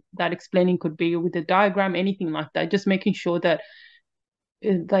 even that explaining could be with a diagram, anything like that, just making sure that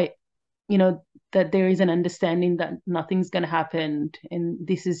like, you know, that there is an understanding that nothing's going to happen, and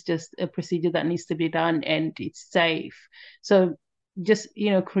this is just a procedure that needs to be done and it's safe. So just,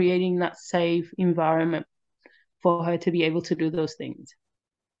 you know, creating that safe environment for her to be able to do those things.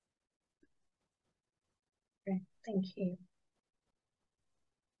 Okay, thank you.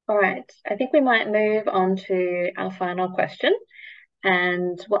 All right, I think we might move on to our final question.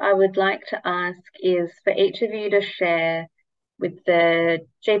 And what I would like to ask is for each of you to share with the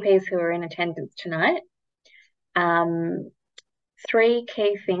GPs who are in attendance tonight, 3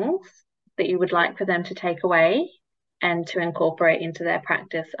 key things that you would like for them to take away and to incorporate into their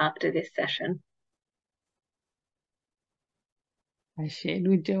practice after this session. I shared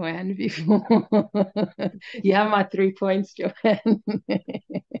with Joanne before. You have my 3 points, Joanne.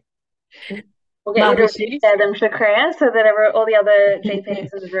 We'll get My you to wish list. share them, Shakriya, so that all the other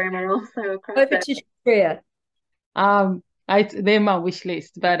GPs in the room are also across Over that. to Shakriya. They're my wish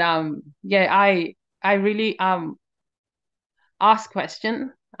list, but yeah, I really ask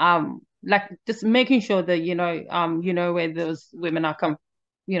question, like just making sure that you know where those women are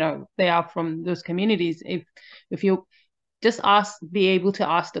they are from those communities. If you just be able to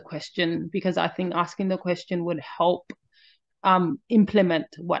ask the question, because I think asking the question would help implement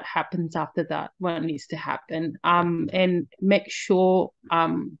what happens after that, what needs to happen, and make sure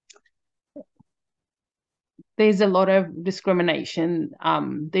there's a lot of discrimination,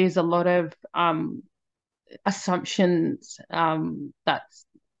 there's a lot of assumptions that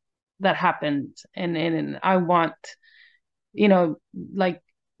happened, and I want like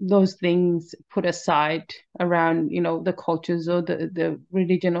those things put aside around the cultures or the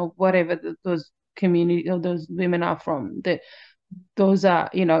religion or whatever those community or those women are from. Those are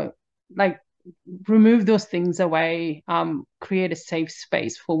like remove those things away, create a safe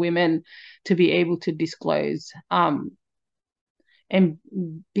space for women to be able to disclose, and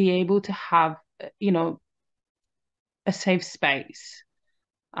be able to have a safe space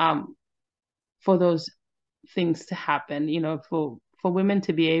for those things to happen, for women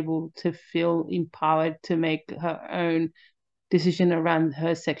to be able to feel empowered to make her own decision around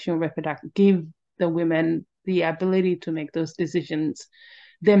her sexual reproductive, give the women the ability to make those decisions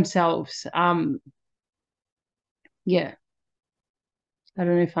themselves. Yeah, I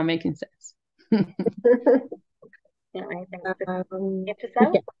don't know if I'm making sense. Yeah, I think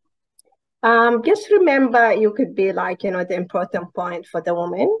Okay. Just remember, you could be like, the important point for the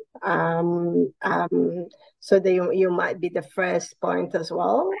woman. So that you might be the first point as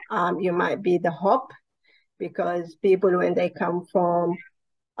well. You might be the hope, because people, when they come from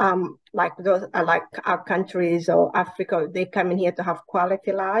like those like our countries or Africa, they come in here to have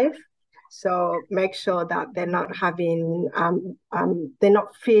quality life. So make sure that they're not having they're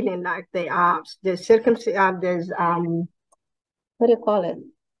not feeling like they are the circumcision. There's what do you call it?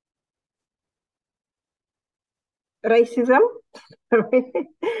 Racism.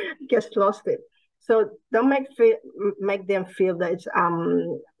 Just lost it. So don't make them feel that it's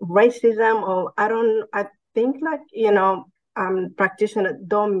racism, or I think like practitioners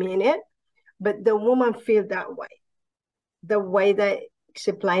don't mean it, but the woman feel that way. The way they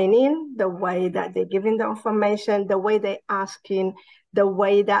explaining, the way that they're giving the information, the way they asking, the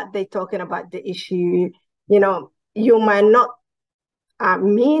way that they talking about the issue. You might not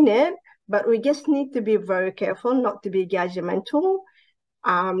mean it, but we just need to be very careful not to be judgmental.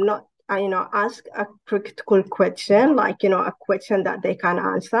 Not ask a critical question, like a question that they can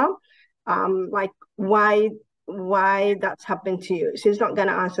answer, like why that's happened to you. She's not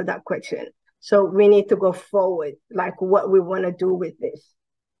gonna answer that question. So we need to go forward, like what we want to do with this.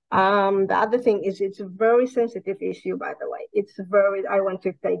 The other thing is, it's a very sensitive issue, by the way. I want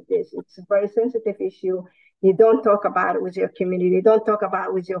to take this. It's a very sensitive issue. You don't talk about it with your community. You don't talk about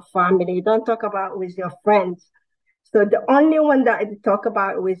it with your family. You don't talk about it with your friends. So the only one that I talk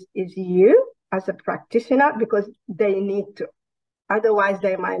about with is you as a practitioner, because they need to. Otherwise,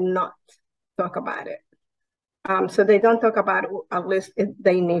 they might not talk about it. So they don't talk about it unless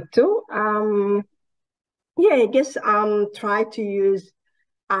they need to. Yeah, I guess try to use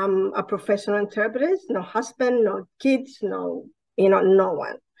a professional interpreter. No husband, no kids, no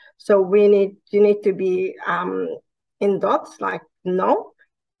one. So you need to be in dots, like, no,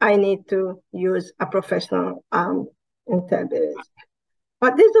 I need to use a professional interpreter.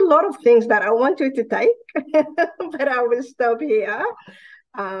 But there's a lot of things that I want you to take, but I will stop here.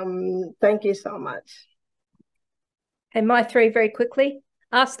 Thank you so much. And my 3 very quickly.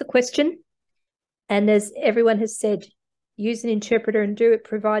 Ask the question, and as everyone has said, use an interpreter and do it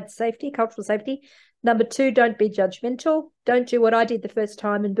provides safety, cultural safety. Number 2, don't be judgmental. Don't do what I did the first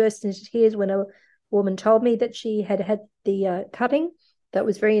time and burst into tears when a woman told me that she had had the cutting. That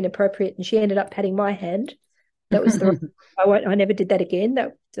was very inappropriate, and she ended up patting my hand. That was I never did that again.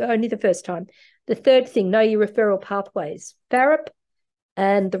 That was only the first time. The 3rd thing, know your referral pathways. FARAP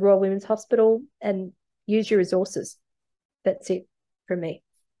and the Royal Women's Hospital, and use your resources. That's it from me.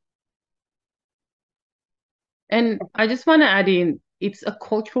 And I just want to add in, it's a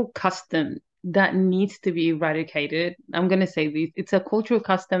cultural custom that needs to be eradicated. I'm going to say this. It's a cultural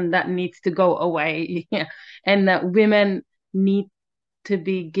custom that needs to go away. Yeah. And that women need to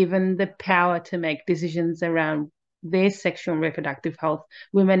be given the power to make decisions around their sexual and reproductive health.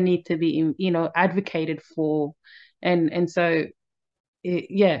 Women need to be, advocated for. And so,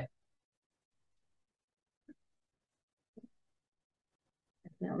 yeah.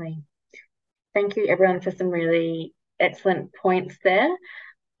 Definitely. Thank you, everyone, for some really excellent points there.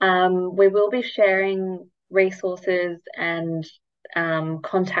 We will be sharing resources and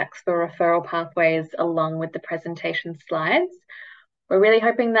contacts for referral pathways along with the presentation slides. We're really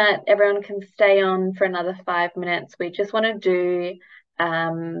hoping that everyone can stay on for another 5 minutes. We just want to do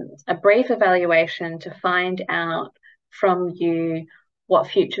a brief evaluation to find out from you what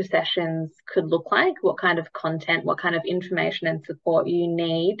future sessions could look like, what kind of content, what kind of information and support you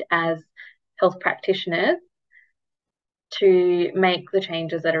need as health practitioners to make the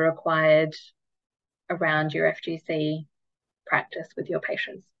changes that are required around your FGC practice with your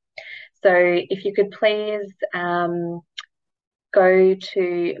patients. So if you could please go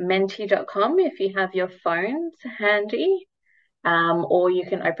to menti.com if you have your phones handy, or you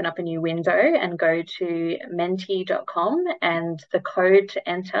can open up a new window and go to menti.com, and the code to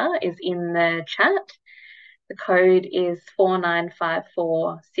enter is in the chat. The code is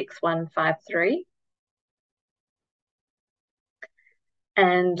 49546153.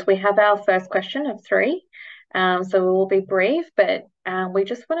 And we have our first question of 3. So we'll be brief, but we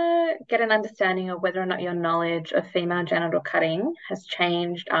just want to get an understanding of whether or not your knowledge of female genital cutting has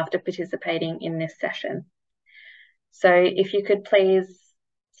changed after participating in this session. So if you could please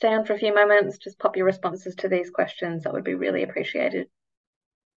stay on for a few moments, just pop your responses to these questions, that would be really appreciated.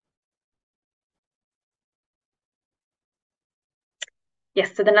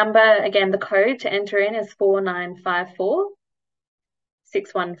 Yes, so the number, again, the code to enter in is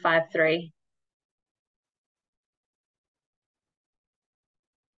 49546153.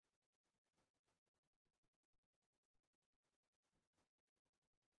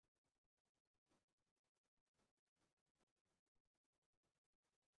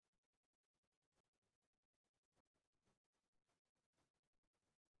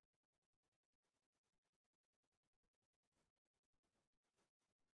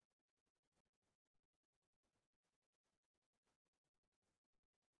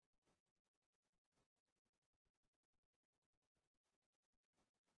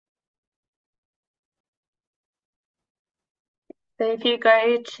 So if you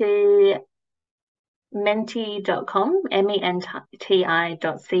go to menti.com,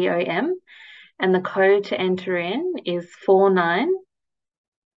 menti.com, and the code to enter in is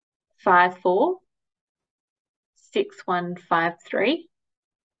 49546153.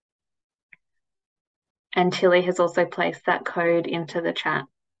 And Tilly has also placed that code into the chat.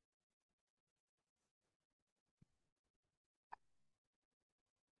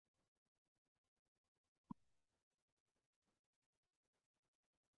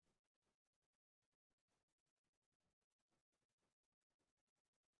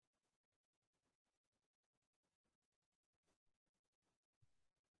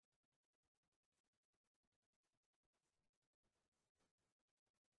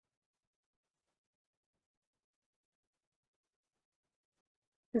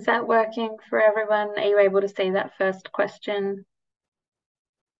 Is that working for everyone? Are you able to see that first question?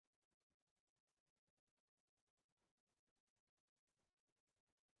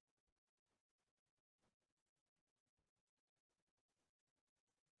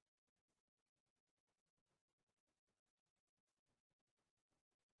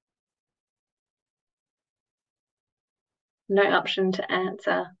 No option to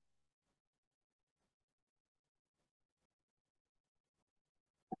answer.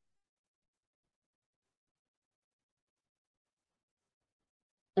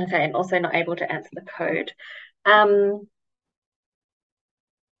 Okay, and also not able to answer the code. All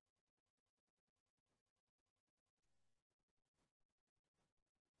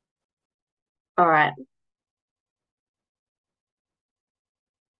right.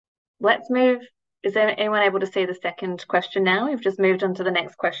 Let's move. Is there anyone able to see the second question now? We've just moved on to the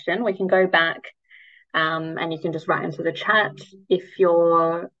next question. We can go back and you can just write into the chat if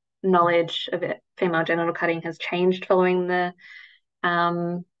your knowledge of female genital cutting has changed following the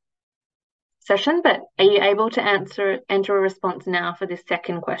session. But are you able to enter a response now for this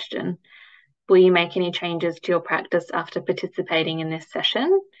second question? Will you make any changes to your practice after participating in this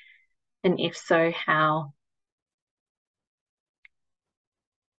session? And if so, how?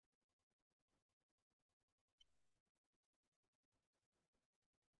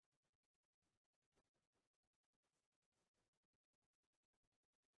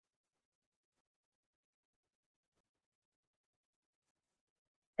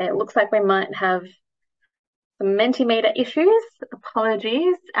 it looks like we might have some Mentimeter issues.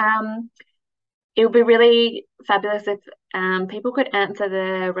 Apologies. It would be really fabulous if people could answer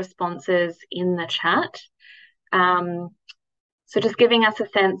the responses in the chat. So just giving us a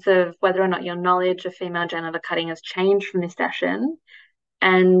sense of whether or not your knowledge of female genital cutting has changed from this session,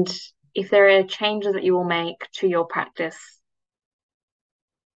 and if there are changes that you will make to your practice.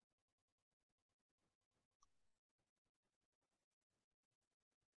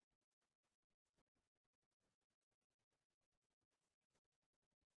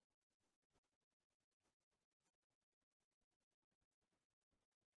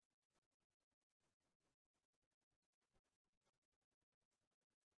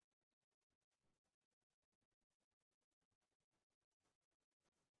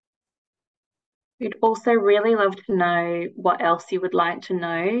 We'd also really love to know what else you would like to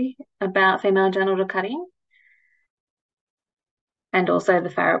know about female genital cutting, and also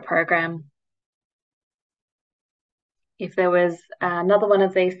the FARROP program. If there was another one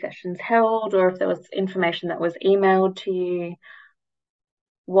of these sessions held, or if there was information that was emailed to you,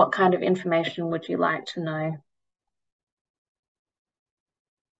 what kind of information would you like to know?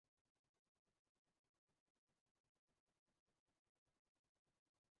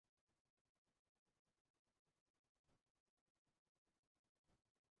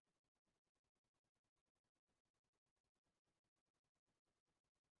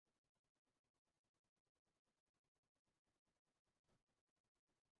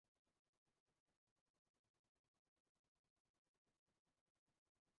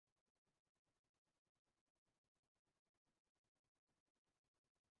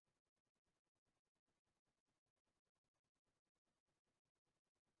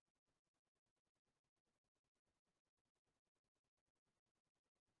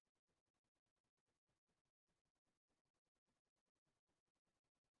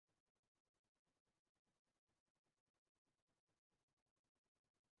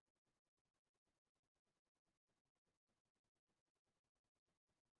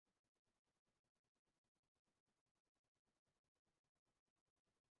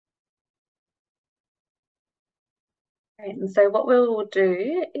 Great. And so what we will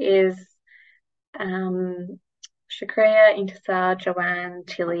do is Shakriya, Intisar, Joanne,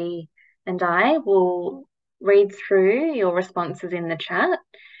 Tilly, and I will read through your responses in the chat,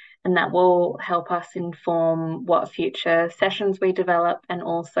 and that will help us inform what future sessions we develop and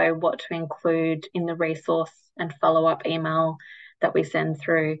also what to include in the resource and follow-up email that we send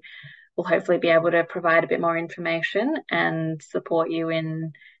through. We'll hopefully be able to provide a bit more information and support you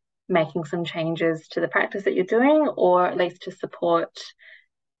in making some changes to the practice that you're doing, or at least to support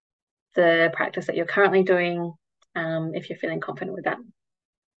the practice that you're currently doing, if you're feeling confident with that.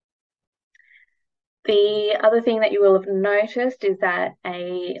 The other thing that you will have noticed is that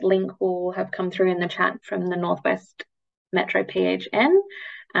a link will have come through in the chat from the Northwest Metro PHN.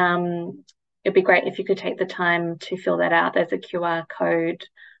 It'd be great if you could take the time to fill that out. There's a QR code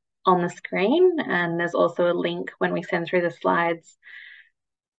on the screen, and there's also a link when we send through the slides.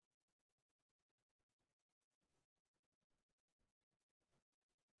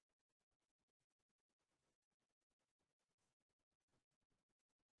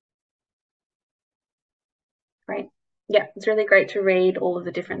 Great. Yeah, it's really great to read all of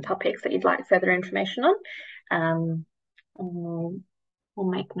the different topics that you'd like further information on. And we'll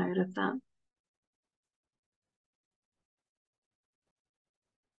make note of that.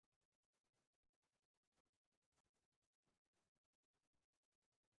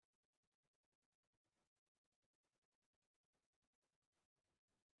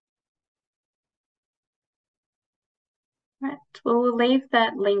 Right, well, we'll leave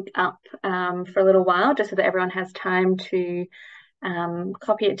that link up for a little while, just so that everyone has time to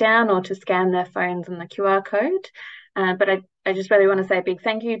copy it down or to scan their phones on the QR code. But I just really want to say a big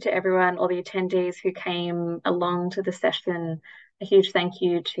thank you to everyone, all the attendees who came along to the session. A huge thank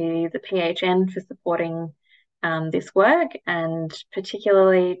you to the PHN for supporting this work, and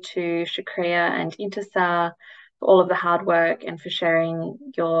particularly to Shakriya and Intisar for all of the hard work and for sharing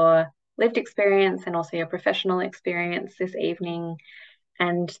your lived experience and also your professional experience this evening.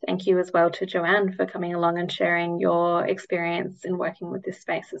 And thank you as well to Joanne for coming along and sharing your experience in working with this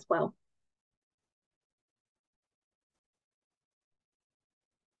space as well.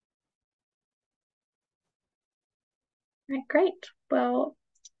 Right, great. Well,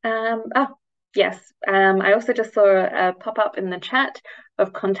 yes, I also just saw a pop-up in the chat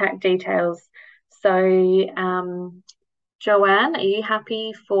of contact details. So Joanne, are you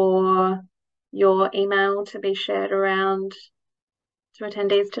happy for your email to be shared around to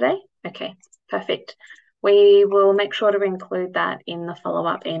attendees today? Okay, perfect. we will make sure to include that in the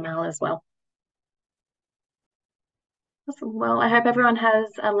follow-up email as well. Awesome. Well, I hope everyone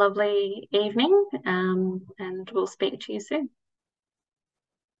has a lovely evening, and we'll speak to you soon.